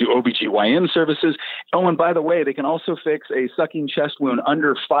do OBGYN services. Oh, and by the way, they can also fix a sucking chest wound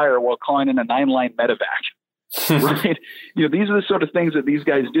under fire while calling in a 9-line medevac. Right? These are the sort of things that these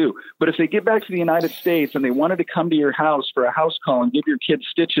guys do. But if they get back to the United States and they wanted to come to your house for a house call and give your kids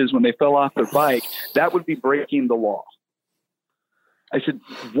stitches when they fell off their bike, that would be breaking the law. I said,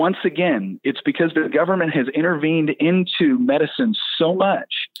 once again, it's because the government has intervened into medicine so much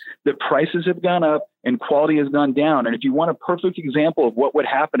that prices have gone up and quality has gone down. And if you want a perfect example of what would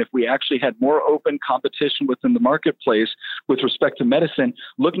happen if we actually had more open competition within the marketplace with respect to medicine,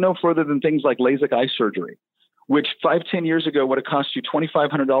 look no further than things like LASIK eye surgery, which 5-10 years ago would have cost you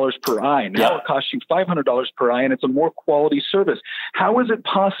 $2,500 per eye. Now it costs you $500 per eye, and it's a more quality service. How is it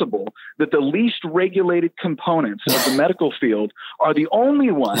possible that the least regulated components of the medical field are the only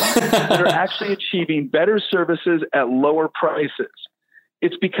ones that are actually achieving better services at lower prices?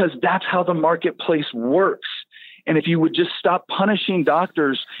 It's because that's how the marketplace works. And if you would just stop punishing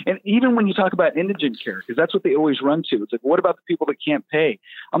doctors, and even when you talk about indigent care, because that's what they always run to, it's like, what about the people that can't pay?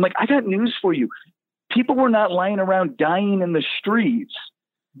 I'm like, I got news for you. People were not lying around dying in the streets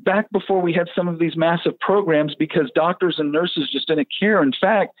back before we had some of these massive programs because doctors and nurses just didn't care. In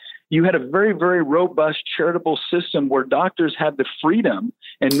fact, you had a very, very robust charitable system where doctors had the freedom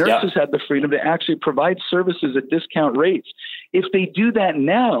and nurses had the freedom to actually provide services at discount rates. If they do that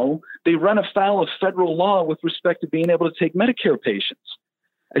now, they run afoul of federal law with respect to being able to take Medicare patients.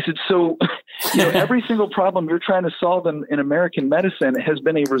 I said, so every single problem you're trying to solve in American medicine has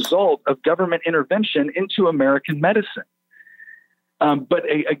been a result of government intervention into American medicine. But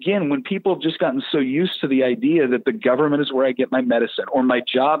again, when people have just gotten so used to the idea that the government is where I get my medicine or my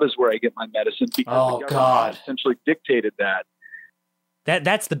job is where I get my medicine because the government essentially dictated that.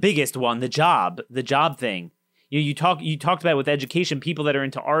 That's the biggest one, the job thing. You talked about it with education, people that are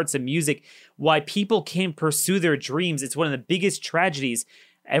into arts and music, why people can't pursue their dreams. It's one of the biggest tragedies.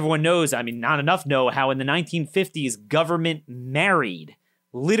 Everyone knows, I mean, not enough know how in the 1950s, government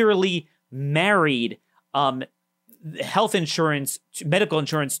literally married health insurance, medical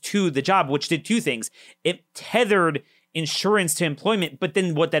insurance to the job, which did two things. It tethered insurance to employment, but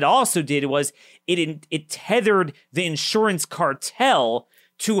then what that also did was it tethered the insurance cartel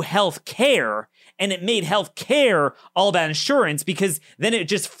to health care, and it made health care all about insurance because then it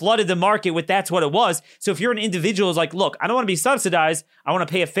just flooded the market with that's what it was. So if you're an individual who's like, look, I don't want to be subsidized. I want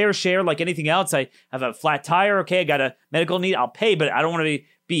to pay a fair share like anything else. I have a flat tire. Okay, I got a medical need. I'll pay, but I don't want to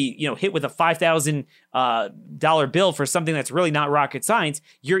be hit with a $5,000 bill for something that's really not rocket science.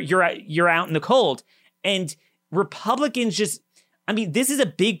 You're out in the cold. And Republicans just, I mean, this is a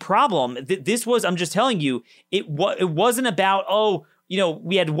big problem. This was, I'm just telling you, it wasn't about,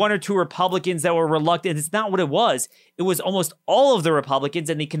 we had one or two Republicans that were reluctant. It's not what it was. It was almost all of the Republicans,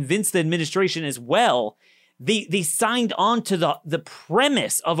 and they convinced the administration as well. They signed on to the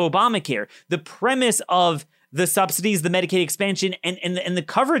premise of Obamacare, the premise of the subsidies, the Medicaid expansion, and the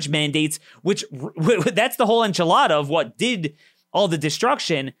coverage mandates, which that's the whole enchilada of what did all the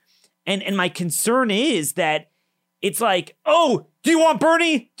destruction. And my concern is that it's like, oh, do you want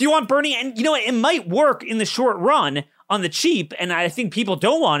Bernie? Do you want Bernie? And it might work in the short run on the cheap, and I think people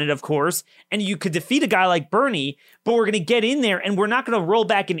don't want it, of course, and you could defeat a guy like Bernie, but we're going to get in there, and we're not going to roll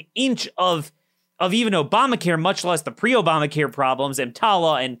back an inch of even Obamacare, much less the pre-Obamacare problems,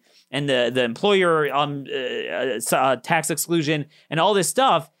 EMTALA and the employer tax exclusion and all this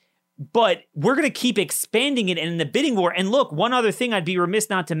stuff, but we're going to keep expanding it in the bidding war. And look, one other thing I'd be remiss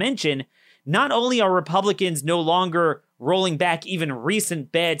not to mention, not only are Republicans no longer rolling back even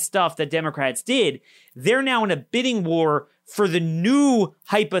recent bad stuff that Democrats did, they're now in a bidding war for the new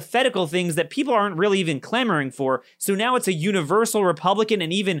hypothetical things that people aren't really even clamoring for. So now it's a universal Republican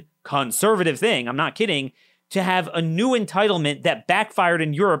and even conservative thing, I'm not kidding, to have a new entitlement that backfired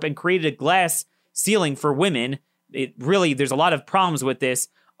in Europe and created a glass ceiling for women. There's a lot of problems with this.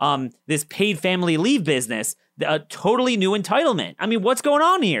 This paid family leave business, a totally new entitlement. I mean, what's going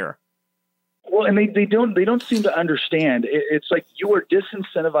on here? Well, and they don't seem to understand. It's like you are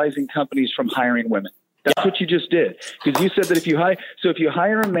disincentivizing companies from hiring women. That's what you just did. Because you said that if you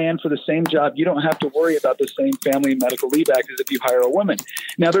hire a man for the same job, you don't have to worry about the same Family and Medical Leave Act as if you hire a woman.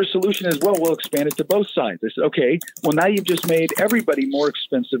 Now, their solution is, well, we'll expand it to both sides. They said, okay, well, now you've just made everybody more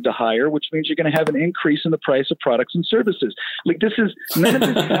expensive to hire, which means you're going to have an increase in the price of products and services. Like none of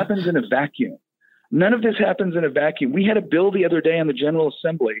this happens in a vacuum. None of this happens in a vacuum. We had a bill the other day on the General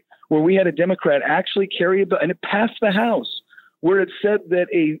Assembly where we had a Democrat actually carry a bill, and it passed the House, where it said that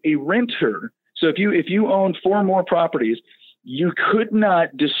a renter, so if you own 4 more properties, you could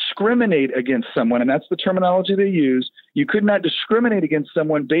not discriminate against someone, and that's the terminology they use. You could not discriminate against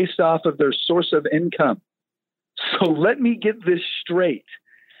someone based off of their source of income. So let me get this straight.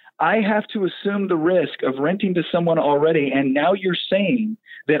 I have to assume the risk of renting to someone already, and now you're saying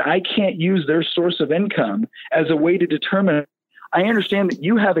that I can't use their source of income as a way to determine. I understand that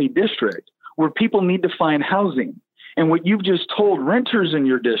you have a district where people need to find housing, and what you've just told renters in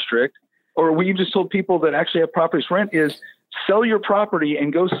your district, or what you've just told people that actually have properties to rent, is sell your property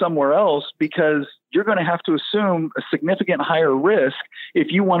and go somewhere else because you're going to have to assume a significant higher risk if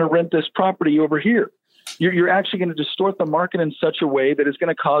you want to rent this property over here. You're actually going to distort the market in such a way that is going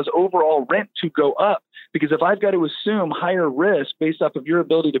to cause overall rent to go up. Because if I've got to assume higher risk based off of your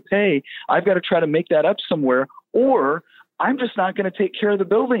ability to pay, I've got to try to make that up somewhere, or I'm just not going to take care of the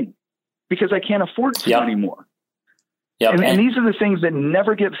building because I can't afford to anymore. Yep. And these are the things that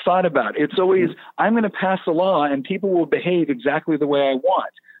never get thought about. It's always, I'm going to pass a law and people will behave exactly the way I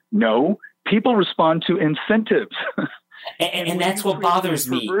want. No, people respond to incentives. And that's what bothers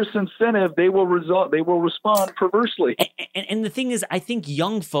me. Perverse incentive, they will respond perversely. And the thing is, I think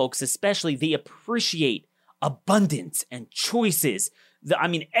young folks, especially, they appreciate abundance and choices.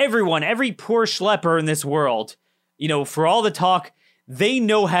 Every poor schlepper in this world, for all the talk, they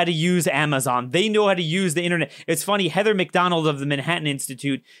know how to use Amazon. They know how to use the internet. It's funny, Heather McDonald of the Manhattan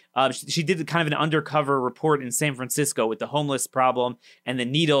Institute, she did kind of an undercover report in San Francisco with the homeless problem and the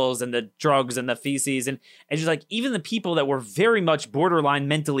needles and the drugs and the feces. And she's like, even the people that were very much borderline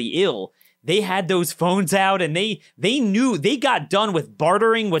mentally ill, they had those phones out and they knew they got done with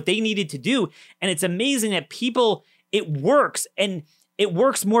bartering what they needed to do. And it's amazing that it works, and it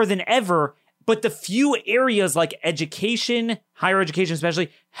works more than ever. But the few areas like education, higher education,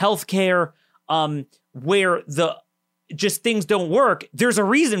 especially healthcare, where just things don't work, there's a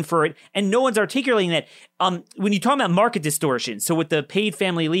reason for it, and no one's articulating that. When you talk about market distortion, so with the paid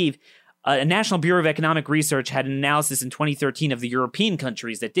family leave, a National Bureau of Economic Research had an analysis in 2013 of the European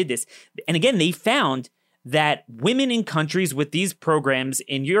countries that did this. And again, they found that women in countries with these programs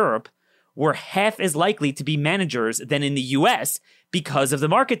in Europe were half as likely to be managers than in the US because of the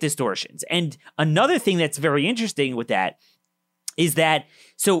market distortions. And another thing that's very interesting with that is that,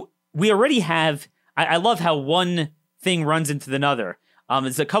 so we already have, I love how one thing runs into another.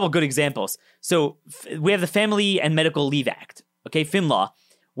 There's a couple good examples. So we have the Family and Medical Leave Act, okay, FMLA,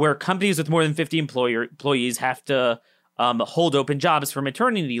 where companies with more than 50 employees have to hold open jobs for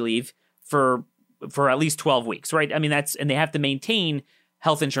maternity leave for at least 12 weeks, right? And they have to maintain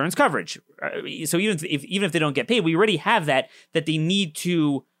health insurance coverage. So even if they don't get paid, we already have that they need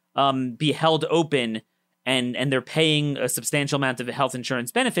to be held open, and they're paying a substantial amount of health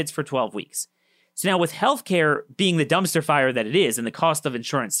insurance benefits for 12 weeks. So now with healthcare being the dumpster fire that it is, and the cost of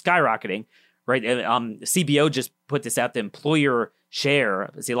insurance skyrocketing, right? CBO just put this out, the employer share.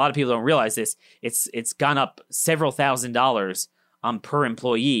 See, a lot of people don't realize this. It's gone up several $1,000s per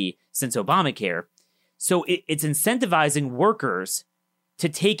employee since Obamacare. So it's incentivizing workers to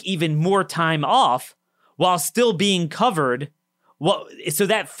take even more time off while still being covered. Well, so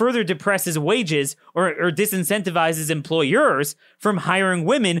that further depresses wages or disincentivizes employers from hiring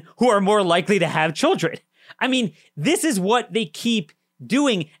women who are more likely to have children. This is what they keep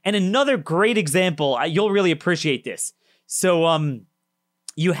doing. And another great example, you'll really appreciate this. So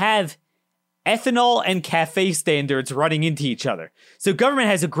you have ethanol and cafe standards running into each other. So government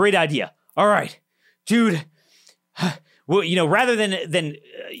has a great idea. All right, dude, well, rather than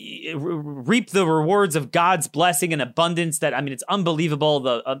reap the rewards of God's blessing and abundance, it's unbelievable.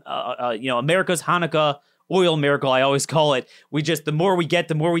 America's Hanukkah oil miracle, I always call it. The more we get,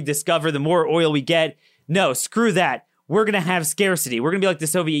 the more we discover, the more oil we get. No, screw that. We're going to have scarcity. We're going to be like the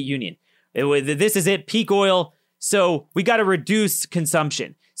Soviet Union. This is it, peak oil. So we got to reduce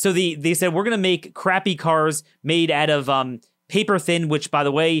consumption. So they said, we're going to make crappy cars made out of paper thin, which, by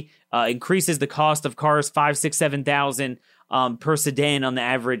the way, increases the cost of cars 5, 6, 7,000 per sedan on the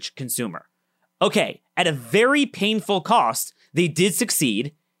average consumer. Okay, at a very painful cost, they did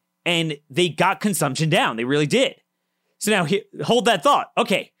succeed, and they got consumption down. They really did. So now, hold that thought.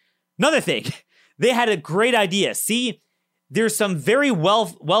 Okay, another thing. They had a great idea. See, there's some very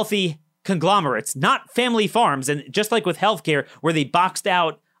wealthy conglomerates, not family farms, and just like with healthcare, where they boxed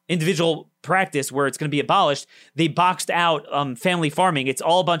out individual practice where it's going to be abolished, they boxed out family farming. It's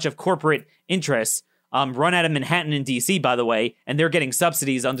all a bunch of corporate interests run out of Manhattan and D.C., by the way, and they're getting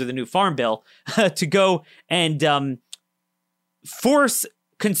subsidies under the new farm bill to go and force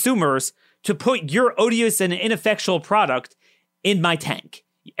consumers to put your odious and ineffectual product in my tank.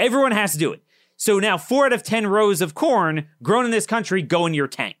 Everyone has to do it. So now 4 out of 10 rows of corn grown in this country go in your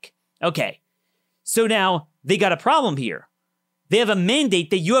tank. Okay. So now they got a problem here. They have a mandate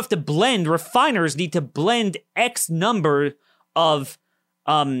that you have to blend, refiners need to blend X number of,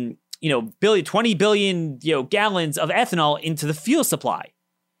 20 billion, gallons of ethanol into the fuel supply.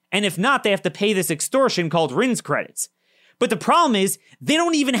 And if not, they have to pay this extortion called RINs credits. But the problem is they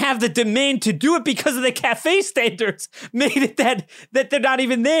don't even have the demand to do it because of the cafe standards made it that they're not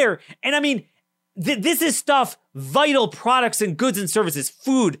even there. And this is stuff, vital products and goods and services,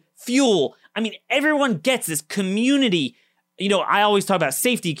 food, fuel. Everyone gets this community. I always talk about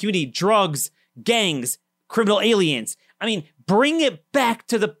safety, community, drugs, gangs, criminal aliens. Bring it back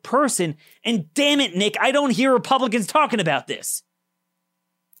to the person. And damn it, Nick, I don't hear Republicans talking about this.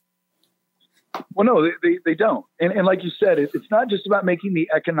 Well, no, they don't. And like you said, it's not just about making the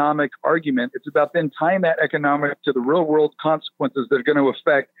economic argument. It's about then tying that economic to the real world consequences that are going to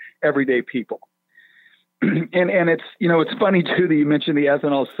affect everyday people. And it's funny, too, that you mentioned the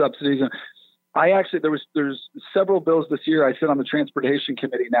ethanol subsidies. There's several bills this year. I sit on the transportation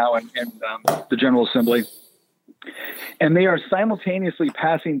committee now in the General Assembly. And they are simultaneously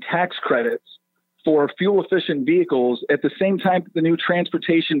passing tax credits for fuel-efficient vehicles at the same time that the new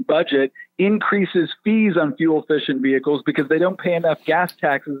transportation budget increases fees on fuel-efficient vehicles because they don't pay enough gas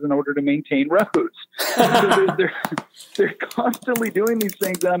taxes in order to maintain roads. So they're constantly doing these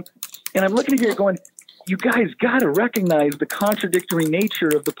things. And I'm looking here going, you guys got to recognize the contradictory nature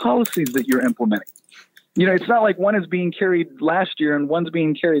of the policies that you're implementing. You know, it's not like one is being carried last year and one's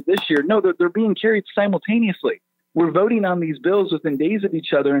being carried this year. No, they're being carried simultaneously. We're voting on these bills within days of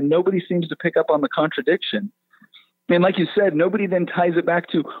each other, and nobody seems to pick up on the contradiction. And like you said, nobody then ties it back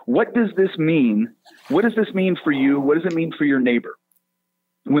to, what does this mean? What does this mean for you? What does it mean for your neighbor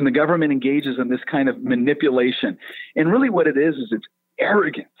when the government engages in this kind of manipulation? And really what it is it's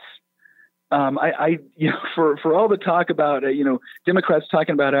arrogance. For all the talk about, Democrats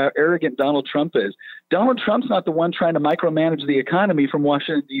talking about how arrogant Donald Trump is, Donald Trump's not the one trying to micromanage the economy from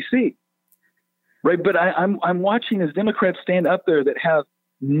Washington, D.C., right? But I'm watching as Democrats stand up there that have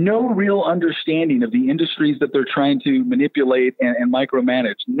no real understanding of the industries that they're trying to manipulate and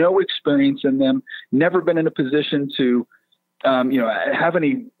micromanage, no experience in them, never been in a position to have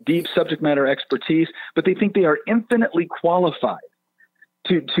any deep subject matter expertise, but they think they are infinitely qualified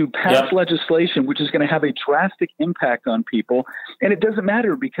to pass legislation, which is going to have a drastic impact on people. And it doesn't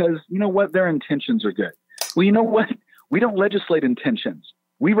matter because, you know what, their intentions are good. Well, you know what? We don't legislate intentions.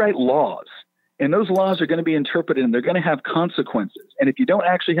 We write laws. And those laws are going to be interpreted and they're going to have consequences. And if you don't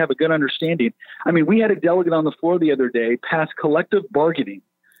actually have a good understanding, I mean, we had a delegate on the floor the other day pass collective bargaining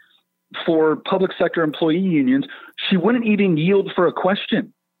for public sector employee unions. She wouldn't even yield for a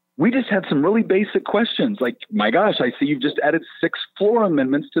question. We just had some really basic questions like, my gosh, I see you've just added 6 floor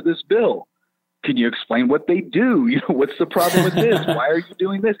amendments to this bill. Can you explain what they do? What's the problem with this? Why are you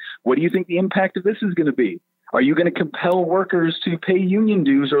doing this? What do you think the impact of this is going to be? Are you going to compel workers to pay union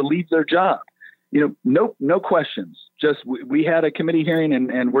dues or leave their job? Nope, no questions. Just we had a committee hearing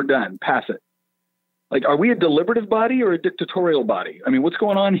and we're done. Pass it. Like, are we a deliberative body or a dictatorial body? I mean, what's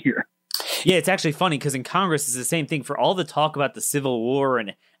going on here? Yeah, it's actually funny because in Congress it's the same thing. For all the talk about the Civil War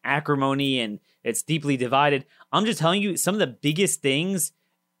and acrimony and it's deeply divided, I'm just telling you, some of the biggest things,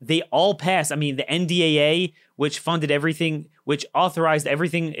 they all pass. I mean, the NDAA, which funded everything, which authorized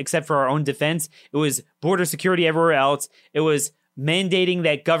everything except for our own defense. It was border security everywhere else. It was mandating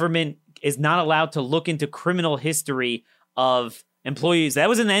that government is not allowed to look into criminal history of employees. That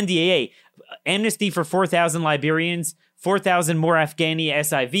was in the NDAA. Amnesty for 4,000 Liberians, 4,000 more Afghani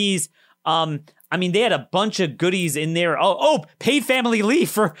SIVs. I mean, they had a bunch of goodies in there. Paid family leave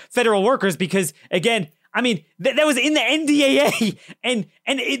for federal workers because, again, I mean, that was in the NDAA, and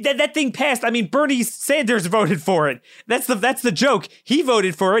that thing passed. I mean, Bernie Sanders voted for it. That's the joke. He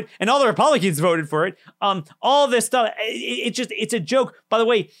voted for it, and all the Republicans voted for it. All this stuff. It's a joke. By the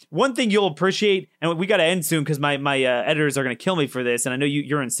way, one thing you'll appreciate, and we got to end soon because my editors are going to kill me for this, and I know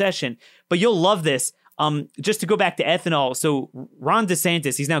you're in session, but you'll love this. Just to go back to ethanol. So Ron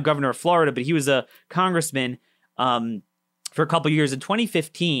DeSantis, he's now governor of Florida, but he was a congressman for a couple of years in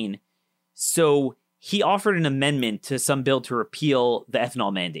 2015. So he offered an amendment to some bill to repeal the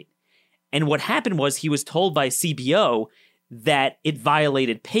ethanol mandate. And what happened was he was told by CBO that it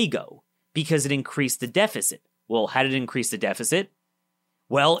violated PAYGO because it increased the deficit. Well, how did it increase the deficit?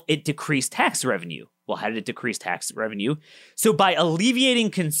 Well, it decreased tax revenue. Well, how did it decrease tax revenue? So by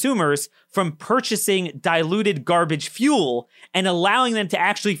alleviating consumers from purchasing diluted garbage fuel and allowing them to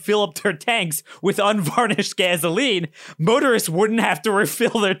actually fill up their tanks with unvarnished gasoline, motorists wouldn't have to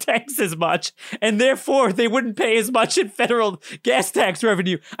refill their tanks as much, and therefore they wouldn't pay as much in federal gas tax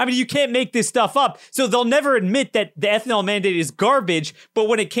revenue. I mean, you can't make this stuff up. So they'll never admit that the ethanol mandate is garbage, but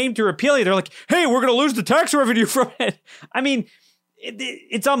when it came to repealing it, they're like, hey, we're going to lose the tax revenue from it. I mean,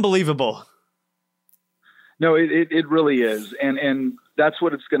 it's unbelievable. No, it really is. And that's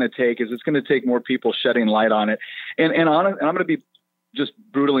what it's going to take, is it's going to take more people shedding light on it. And I'm going to be just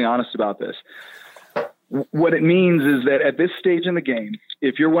brutally honest about this. What it means is that at this stage in the game,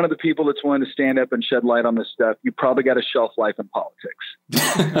 if you're one of the people that's willing to stand up and shed light on this stuff, you probably got a shelf life in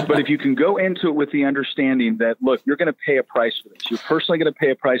politics. But if you can go into it with the understanding that, look, you're going to pay a price for this. You're personally going to pay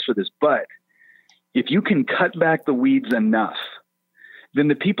a price for this. But if you can cut back the weeds enough, then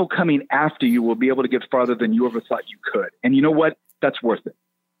the people coming after you will be able to get farther than you ever thought you could. And you know what? That's worth it.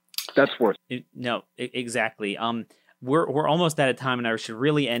 That's worth it. No, exactly. We're almost out of time, and I should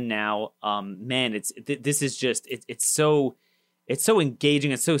really end now. Man, this is just it's so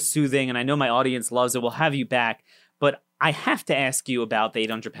engaging, it's so soothing, and I know my audience loves it. We'll have you back, but I have to ask you about the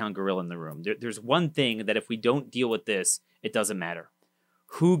 800-pound gorilla in the room. There's one thing that if we don't deal with this, it doesn't matter.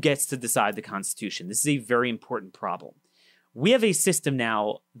 Who gets to decide the Constitution? This is a very important problem. We have a system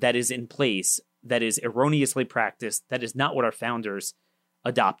now that is in place that is erroneously practiced. That is not what our founders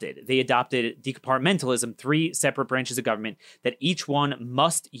adopted. They adopted decompartmentalism, 3 separate branches of government that each one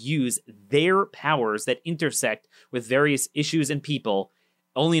must use their powers that intersect with various issues and people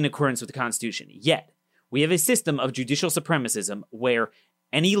only in accordance with the Constitution. Yet, we have a system of judicial supremacism where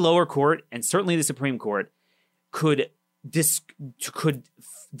any lower court, and certainly the Supreme Court, could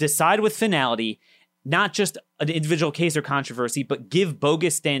decide with finality not just an individual case or controversy, but give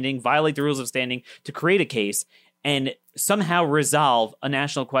bogus standing, violate the rules of standing to create a case and somehow resolve a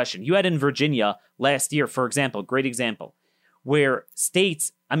national question. You had in Virginia last year, for example, great example, where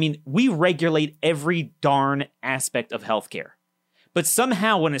states, we regulate every darn aspect of healthcare. But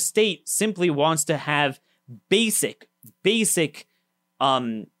somehow when a state simply wants to have basic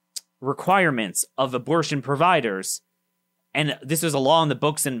requirements of abortion providers, and this was a law in the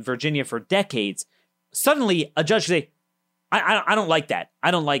books in Virginia for decades, suddenly a judge say, I don't like that.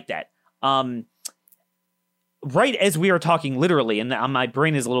 I don't like that. Right as we are talking literally, and my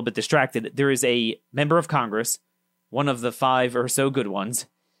brain is a little bit distracted, there is a member of Congress, one of the 5 or so good ones,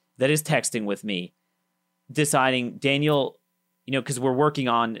 that is texting with me, deciding, Daniel, because we're working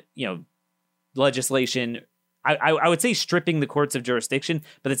on, legislation. I would say stripping the courts of jurisdiction,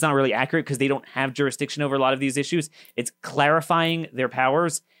 but it's not really accurate because they don't have jurisdiction over a lot of these issues. It's clarifying their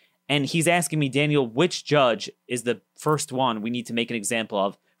powers. And he's asking me, Daniel, which judge is the first one we need to make an example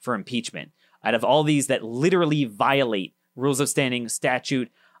of for impeachment out of all these that literally violate rules of standing, statute?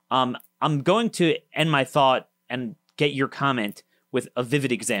 I'm going to end my thought and get your comment with a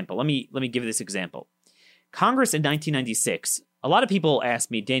vivid example. Let me give this example. Congress in 1996, a lot of people ask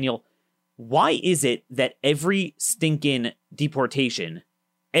me, Daniel, why is it that every stinking deportation,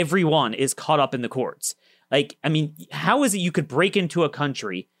 everyone is caught up in the courts? How is it you could break into a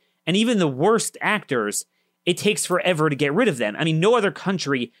country and even the worst actors, it takes forever to get rid of them? No other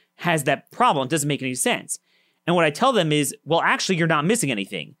country has that problem. It doesn't make any sense. And what I tell them is, well, actually, you're not missing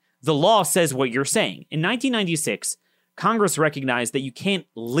anything. The law says what you're saying. In 1996, Congress recognized that you can't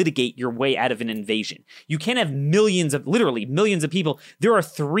litigate your way out of an invasion. You can't have literally millions of people. There are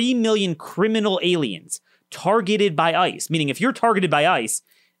 3 million criminal aliens targeted by ICE, meaning if you're targeted by ICE,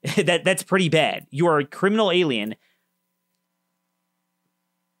 that's pretty bad. You are a criminal alien.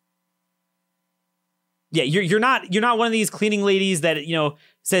 Yeah, you're not one of these cleaning ladies that,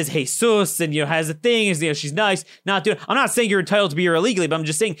 says, hey, sus, and, has a thing, she's nice, not doing. I'm not saying you're entitled to be here illegally, but I'm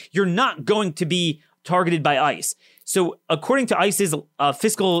just saying you're not going to be targeted by ICE. So according to ICE's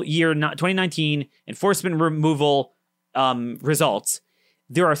fiscal year 2019 enforcement removal results,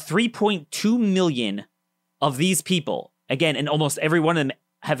 there are 3.2 million of these people. Again, and almost every one of them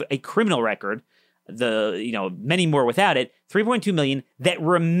have a criminal record. Many more without it. 3.2 million that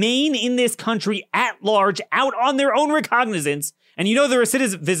remain in this country at large, out on their own recognizance. And the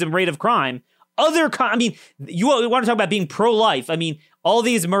recidivism rate of crime. You want to talk about being pro-life. All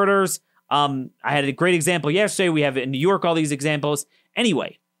these murders. I had a great example yesterday. We have in New York all these examples.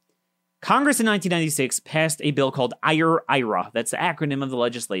 Anyway, Congress in 1996 passed a bill called IRA. That's the acronym of the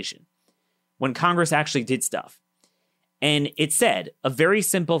legislation. When Congress actually did stuff. And it said a very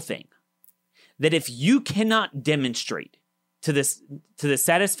simple thing. That if you cannot demonstrate to the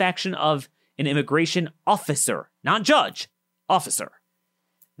satisfaction of an immigration officer, not judge, officer,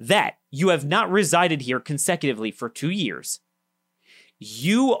 that you have not resided here consecutively for 2 years,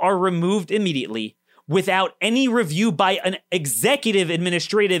 you are removed immediately without any review by an executive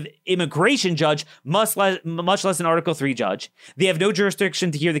administrative immigration judge, much less an Article 3 judge. They have no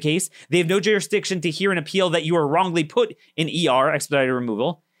jurisdiction to hear the case. They have no jurisdiction to hear an appeal that you are wrongly put in ER, expedited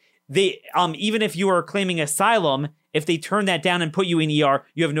removal. They, even if you are claiming asylum, if they turn that down and put you in ER,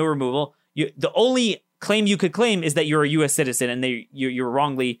 you have no removal. The only claim you could claim is that you're a U.S. citizen and you're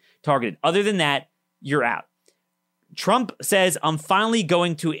wrongly targeted. Other than that, you're out. Trump says, I'm finally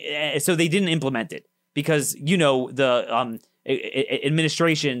going to... so they didn't implement it because, the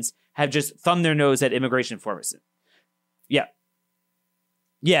administrations have just thumbed their nose at immigration enforcement. Yeah.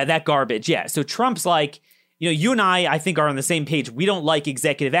 Yeah, that garbage. Yeah. So Trump's like... you and I think, are on the same page. We don't like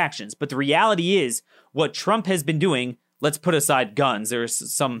executive actions. But the reality is, what Trump has been doing, let's put aside guns.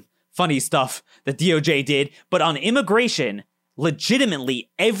 There's some funny stuff that DOJ did. But on immigration, legitimately,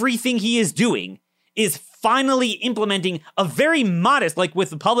 everything he is doing is finally implementing a very modest, like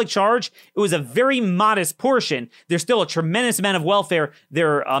with the public charge, it was a very modest portion. There's still a tremendous amount of welfare.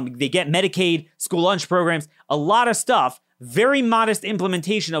 They get Medicaid, school lunch programs, a lot of stuff. Very modest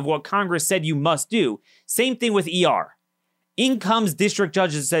implementation of what Congress said you must do. Same thing with ER. In comes district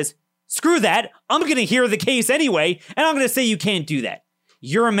judges and says, screw that. I'm going to hear the case anyway, and I'm going to say you can't do that.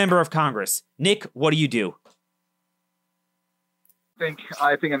 You're a member of Congress. Nick, what do you do?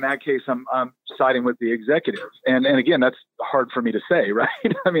 I think in that case, I'm siding with the executive, and again, that's hard for me to say, right?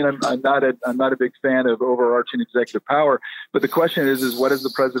 I mean, I'm not a big fan of overarching executive power, but the question is what is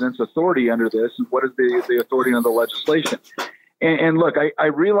the president's authority under this, and what is the authority under the legislation? And look, I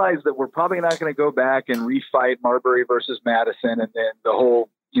realize that we're probably not going to go back and refight Marbury versus Madison, and then the whole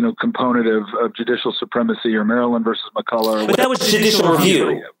component of judicial supremacy or Maryland versus McCullough. But that was judicial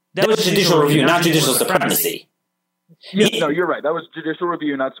review. That was judicial review, not judicial supremacy. Yeah, no, you're right. That was judicial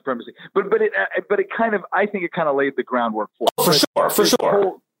review, not supremacy. But it kind of, I think it kind of laid the groundwork for it. For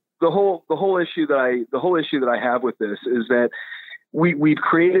sure. The whole issue that I have with this is that we've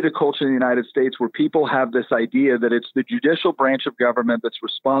created a culture in the United States where people have this idea that it's the judicial branch of government that's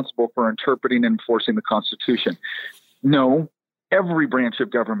responsible for interpreting and enforcing the Constitution. No, every branch of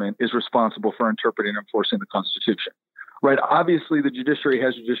government is responsible for interpreting and enforcing the Constitution. Right. Obviously, the judiciary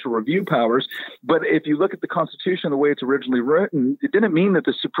has judicial review powers, but if you look at the Constitution, the way it's originally written, it didn't mean that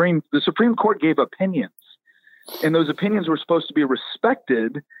the Supreme Court gave opinions, and those opinions were supposed to be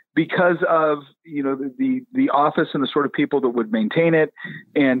respected because of the office and the sort of people that would maintain it,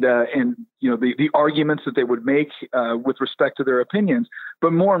 and the arguments that they would make with respect to their opinions.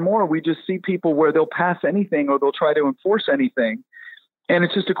 But more and more, we just see people where they'll pass anything or they'll try to enforce anything. And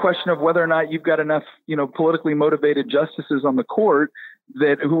it's just a question of whether or not you've got enough, politically motivated justices on the court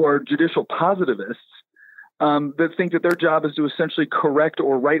who are judicial positivists that think that their job is to essentially correct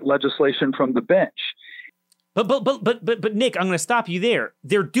or write legislation from the bench. But Nick, I'm going to stop you there.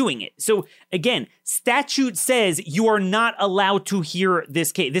 They're doing it. So again, statute says you are not allowed to hear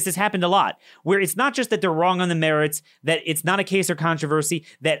this case. This has happened a lot, where it's not just that they're wrong on the merits, that it's not a case or controversy,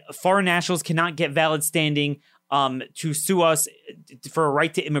 that foreign nationals cannot get valid standing to sue us for a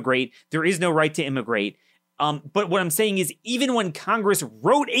right to immigrate. There is no right to immigrate. But what I'm saying is, even when Congress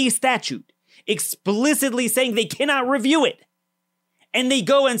wrote a statute explicitly saying they cannot review it, and they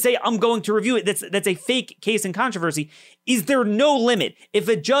go and say, I'm going to review it, that's a fake case and controversy, is there no limit? If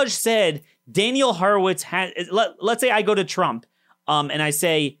a judge said, Daniel Horowitz has, let's say I go to Trump and I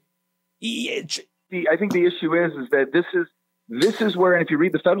say... I think the issue is that this is where, and if you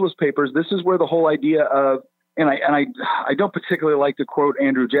read the Federalist Papers, this is where the whole idea of, and I don't particularly like to quote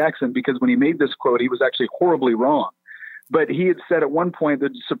Andrew Jackson, because when he made this quote, he was actually horribly wrong. But he had said at one point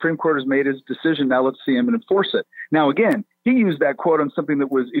that the Supreme Court has made his decision, now let's see him and enforce it. Now, again, he used that quote on something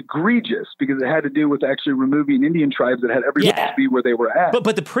that was egregious because it had to do with actually removing Indian tribes that had every right to be where they were at.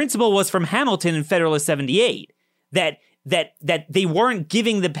 But the principle was from Hamilton in Federalist 78 that they weren't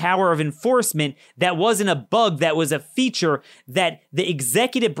giving the power of enforcement. That wasn't a bug. That was a feature that the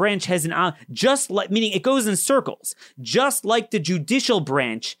executive branch has meaning it goes in circles. Just like the judicial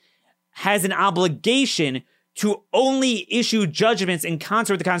branch has an obligation to only issue judgments in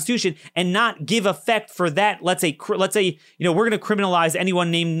concert with the Constitution and not give effect for that. Let's say, we're going to criminalize anyone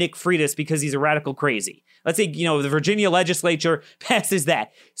named Nick Freitas because he's a radical crazy. Let's say, the Virginia legislature passes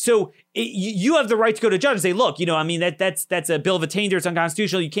that. So you have the right to go to judge and say, look, that's a bill of attainder. It's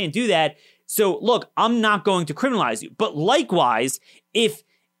unconstitutional. You can't do that. So look, I'm not going to criminalize you. But likewise, if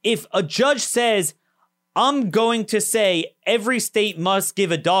a judge says, I'm going to say every state must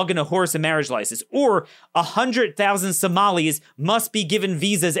give a dog and a horse a marriage license, or 100,000 Somalis must be given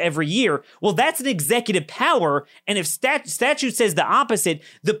visas every year. Well, that's an executive power. And if statute says the opposite,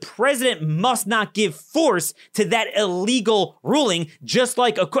 the president must not give force to that illegal ruling, just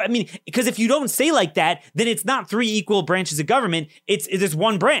like, because if you don't say like that, then it's not three equal branches of government. It's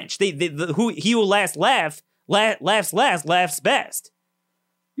one branch. He who laughs best.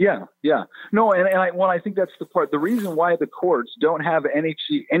 Yeah. No, and I think that's the part. The reason why the courts don't have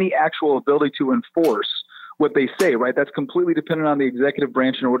any actual ability to enforce what they say, right? That's completely dependent on the executive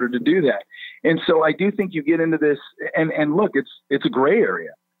branch in order to do that. And so I do think you get into this, and look, it's a gray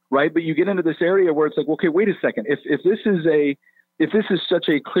area, right? But you get into this area where it's like, okay, wait a second. If this is such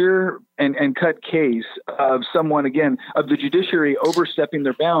a clear and cut case of someone, again, of the judiciary overstepping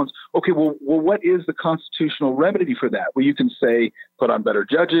their bounds, okay, well, what is the constitutional remedy for that? Well, you can say put on better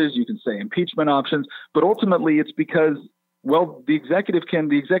judges, you can say impeachment options, but ultimately it's because, well, the executive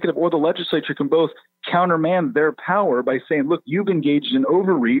or the legislature can both countermand their power by saying, look, you've engaged in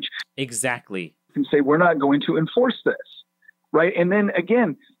overreach. Exactly. You can say, we're not going to enforce this, right? And then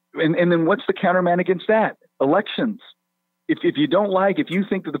again, and then what's the countermand against that? Elections. If you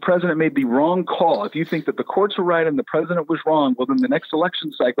think that the president made the wrong call, if you think that the courts were right and the president was wrong, well, then the next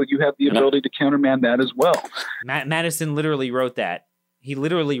election cycle, you have the ability to countermand that as well. Madison literally wrote that. He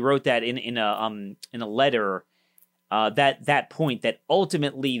literally wrote that in a letter. That point that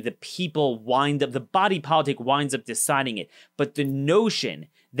ultimately the people the body politic winds up deciding it. But the notion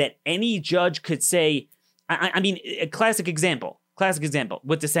that any judge could say, a classic example classic example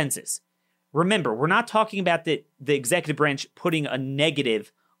with the census. Remember, we're not talking about the executive branch putting a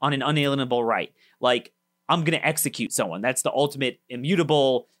negative on an unalienable right. Like, I'm going to execute someone. That's the ultimate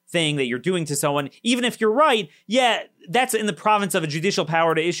immutable thing that you're doing to someone. Even if you're right, yeah, that's in the province of a judicial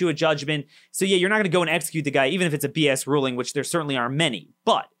power to issue a judgment. So yeah, you're not going to go and execute the guy, even if it's a BS ruling, which there certainly are many.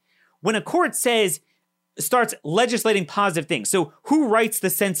 But when a court starts legislating positive things, so who writes the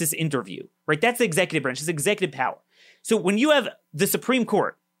census interview, right? That's the executive branch. It's executive power. So when you have the Supreme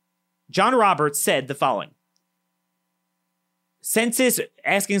Court, John Roberts said the following: census,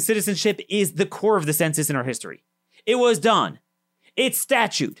 asking citizenship, is the core of the census in our history. It was done. It's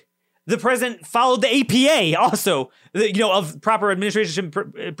statute. The president followed the APA also, of Proper Administration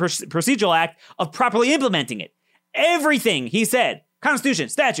Procedural Act, of properly implementing it. Everything he said, Constitution,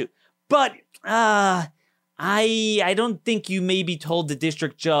 statute. But I don't think you maybe told the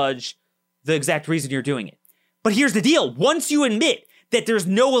district judge the exact reason you're doing it. But here's the deal. Once you admit that there's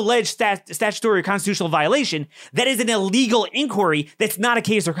no alleged statutory or constitutional violation, that is an illegal inquiry. That's not a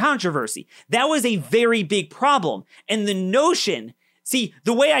case or controversy. That was a very big problem. And the notion, see,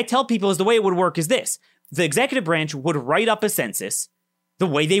 the way I tell people is the way it would work is this. The executive branch would write up a census the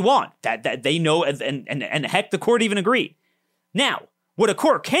way they want, that they know, and heck, the court even agreed. Now, what a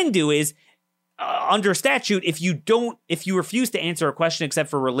court can do is, under statute, if you refuse to answer a question except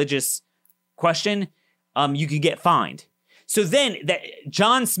for religious question, you could get fined. So then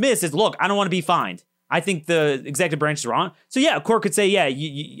John Smith says, look, I don't want to be fined. I think the executive branch is wrong. So yeah, a court could say, yeah,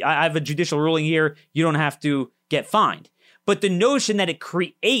 I have a judicial ruling here. You don't have to get fined. But the notion that it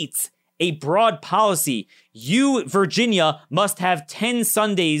creates a broad policy, you, Virginia, must have 10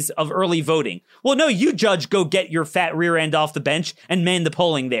 Sundays of early voting. Well, no, you, judge, go get your fat rear end off the bench and man the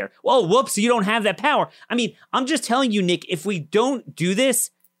polling there. Well, whoops, you don't have that power. I mean, I'm just telling you, Nick, if we don't do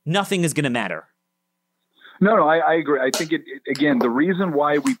this, nothing is going to matter. No, I agree. I think again, the reason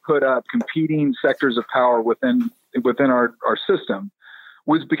why we put up competing sectors of power within our system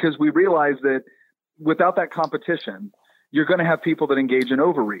was because we realized that without that competition, you're going to have people that engage in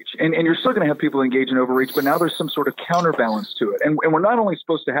overreach. And you're still going to have people engage in overreach, but now there's some sort of counterbalance to it. And we're not only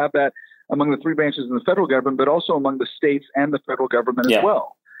supposed to have that among the three branches in the federal government, but also among the states and the federal government as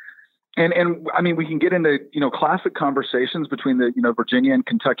well. And I mean, we can get into, classic conversations between the, Virginia and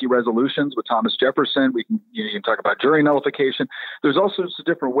Kentucky resolutions with Thomas Jefferson. We can, you can talk about jury nullification. There's all sorts of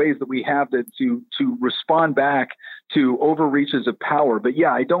different ways that we have to respond back to overreaches of power. But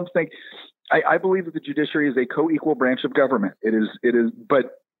yeah, I don't think, I believe that the judiciary is a co-equal branch of government. It is,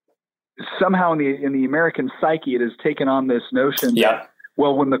 but somehow in the American psyche, it has taken on this notion that,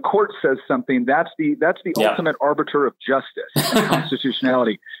 well, when the court says something, that's the ultimate arbiter of justice and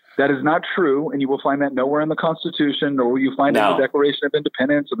constitutionality. That is not true, and you will find that nowhere in the Constitution, nor will you find it in the Declaration of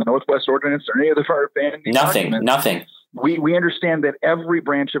Independence or the Northwest Ordinance or any other Nothing. We understand that every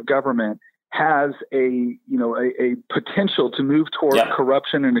branch of government has a potential to move toward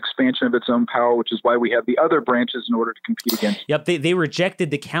corruption and expansion of its own power, which is why we have the other branches in order to compete against. Yep, they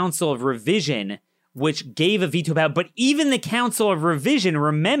rejected the Council of Revision, which gave a veto power. But even the Council of Revision,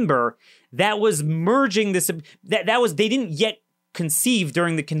 remember, that was merging this. That was, they didn't yet conceive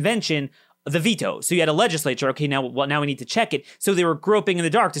during the convention the veto. So you had a legislature. Okay, now we need to check it. So they were groping in the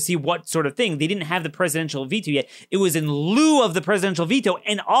dark to see what sort of thing. They didn't have the presidential veto yet. It was in lieu of the presidential veto,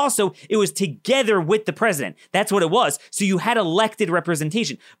 and also it was together with the president. That's what it was. So you had elected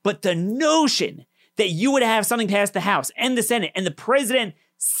representation. But the notion that you would have something pass the House and the Senate, and the president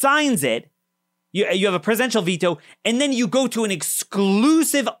signs it, you have a presidential veto, and then you go to an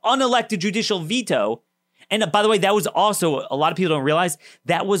exclusive unelected judicial veto. And by the way, that was also, a lot of people don't realize,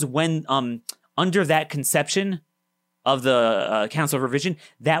 that was when, under that conception of the Council of Revision,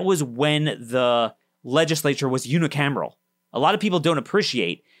 that was when the legislature was unicameral. A lot of people don't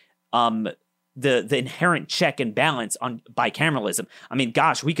appreciate the inherent check and balance on bicameralism. I mean,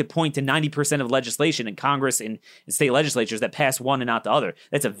 gosh, we could point to 90% of legislation in Congress and state legislatures that pass one and not the other.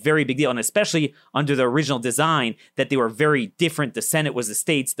 That's a very big deal, and especially under the original design, that they were very different. The Senate was the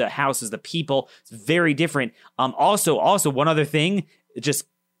states, the House is the people. It's very different. Also, one other thing, just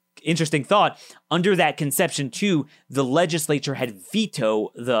interesting thought, under that conception too, the legislature had veto,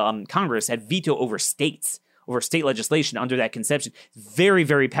 Congress had veto over states, over state legislation under that conception. Very,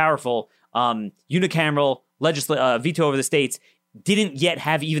 very powerful. Unicameral veto over the states, didn't yet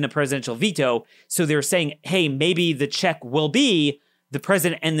have even a presidential veto. So they're saying, hey, maybe the check will be the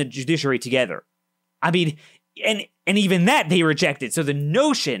president and the judiciary together. I mean, and even that they rejected. So the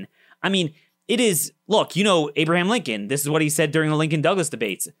notion, I mean, it is, look, Abraham Lincoln, this is what he said during the Lincoln-Douglas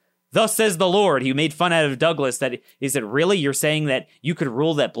debates. thus says the Lord. He made fun out of Douglas. That he said, really? You're saying that you could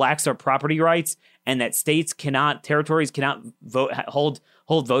rule that blacks are property rights and that territories cannot hold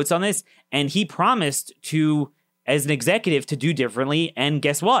votes on this? And he promised to, as an executive, to do differently. And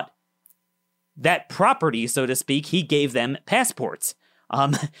guess what? That property, so to speak, he gave them passports.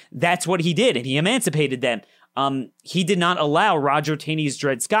 That's what he did, and he emancipated them. He did not allow Roger Taney's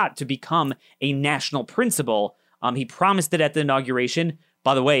Dred Scott to become a national principle. He promised it at the inauguration.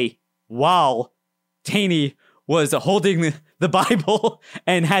 By the way, while Taney was holding the Bible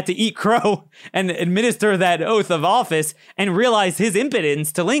and had to eat crow and administer that oath of office and realized his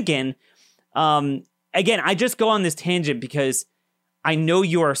impotence to Lincoln. Again, I just go on this tangent because I know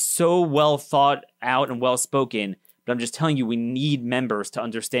you are so well thought out and well spoken, but I'm just telling you, we need members to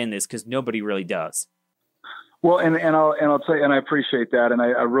understand this because nobody really does. Well, and I'll tell you, and I appreciate that, and I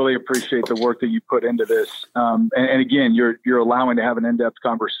really appreciate the work that you put into this. And again, you're allowing to have an in-depth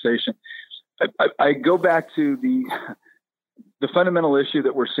conversation. I go back to the fundamental issue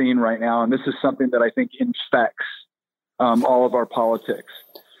that we're seeing right now, and this is something that I think infects all of our politics.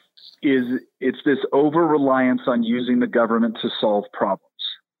 It's this over-reliance on using the government to solve problems.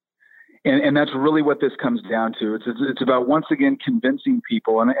 And that's really what this comes down to. It's about, once again, convincing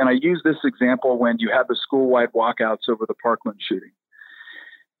people. And I use this example when you had the school-wide walkouts over the Parkland shooting.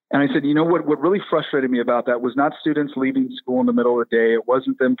 And I said, you know what really frustrated me about that was not students leaving school in the middle of the day. It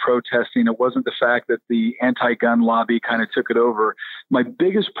wasn't them protesting. It wasn't the fact that the anti-gun lobby kind of took it over. My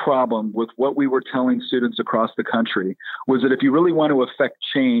biggest problem with what we were telling students across the country was that if you really want to affect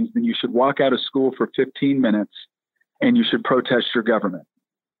change, then you should walk out of school for 15 minutes and you should protest your government.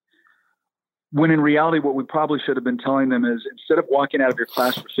 When in reality, what we probably should have been telling them is, instead of walking out of your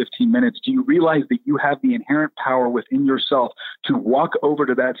class for 15 minutes, do you realize that you have the inherent power within yourself to walk over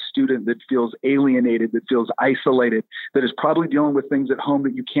to that student that feels alienated, that feels isolated, that is probably dealing with things at home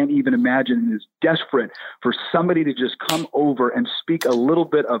that you can't even imagine, and is desperate for somebody to just come over and speak a little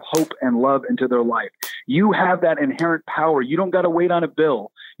bit of hope and love into their life? You have that inherent power. You don't got to wait on a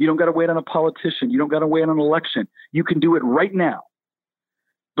bill. You don't got to wait on a politician. You don't got to wait on an election. You can do it right now.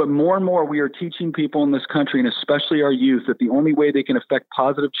 But more and more, we are teaching people in this country, and especially our youth, that the only way they can affect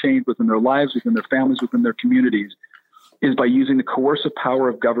positive change within their lives, within their families, within their communities, is by using the coercive power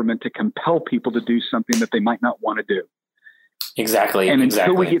of government to compel people to do something that they might not want to do. Exactly. And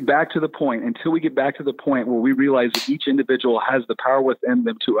until we get back to the point where we realize that each individual has the power within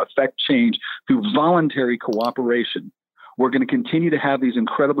them to affect change through voluntary cooperation, we're going to continue to have these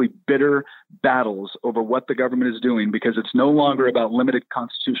incredibly bitter battles over what the government is doing, because it's no longer about limited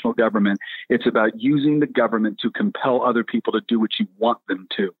constitutional government. It's about using the government to compel other people to do what you want them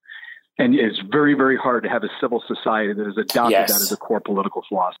to. And it's very, very hard to have a civil society that has adopted that as a core political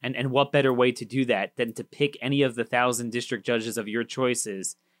philosophy. And what better way to do that than to pick any of the 1,000 district judges of your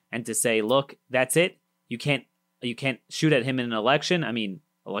choices and to say, look, that's it. You can't shoot at him in an election. I mean,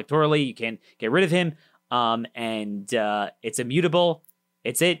 electorally, you can't get rid of him. It's immutable.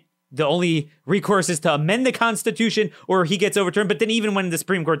 It's it. The only recourse is to amend the Constitution or he gets overturned. But then even when the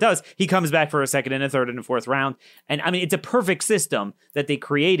Supreme Court does, he comes back for a second and a third and a fourth round. And I mean, it's a perfect system that they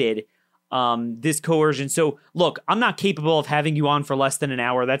created, this coercion. So look, I'm not capable of having you on for less than an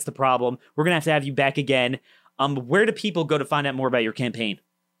hour. That's the problem. We're going to have you back again. Where do people go to find out more about your campaign?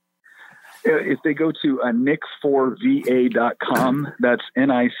 If they go to nickforva.com, that's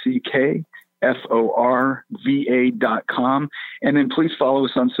NICKFORVA.com. And then please follow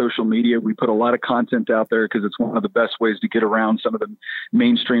us on social media. We put a lot of content out there because it's one of the best ways to get around some of the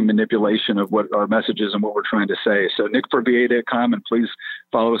mainstream manipulation of what our messages and what we're trying to say. So nickforva.com, and please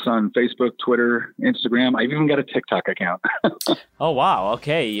follow us on Facebook, Twitter, Instagram. I've even got a TikTok account. Oh, wow.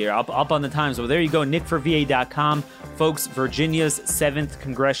 Okay. You're up on the times. Well, there you go. nickforva.com. Folks, Virginia's 7th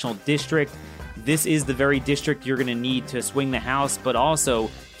Congressional District. This is the very district you're going to need to swing the House, but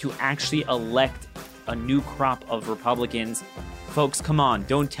also to actually elect a new crop of Republicans. Folks, come on,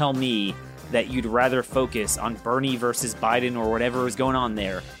 don't tell me that you'd rather focus on Bernie versus Biden or whatever is going on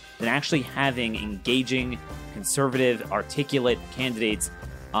there than actually having engaging, conservative, articulate candidates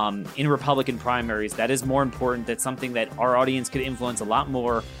in Republican primaries. That is more important. That's something that our audience could influence a lot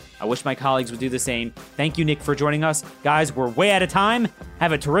more. I wish my colleagues would do the same. Thank you, Nick, for joining us. Guys, we're way out of time.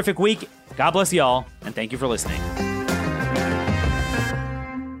 Have a terrific week. God bless y'all, and thank you for listening.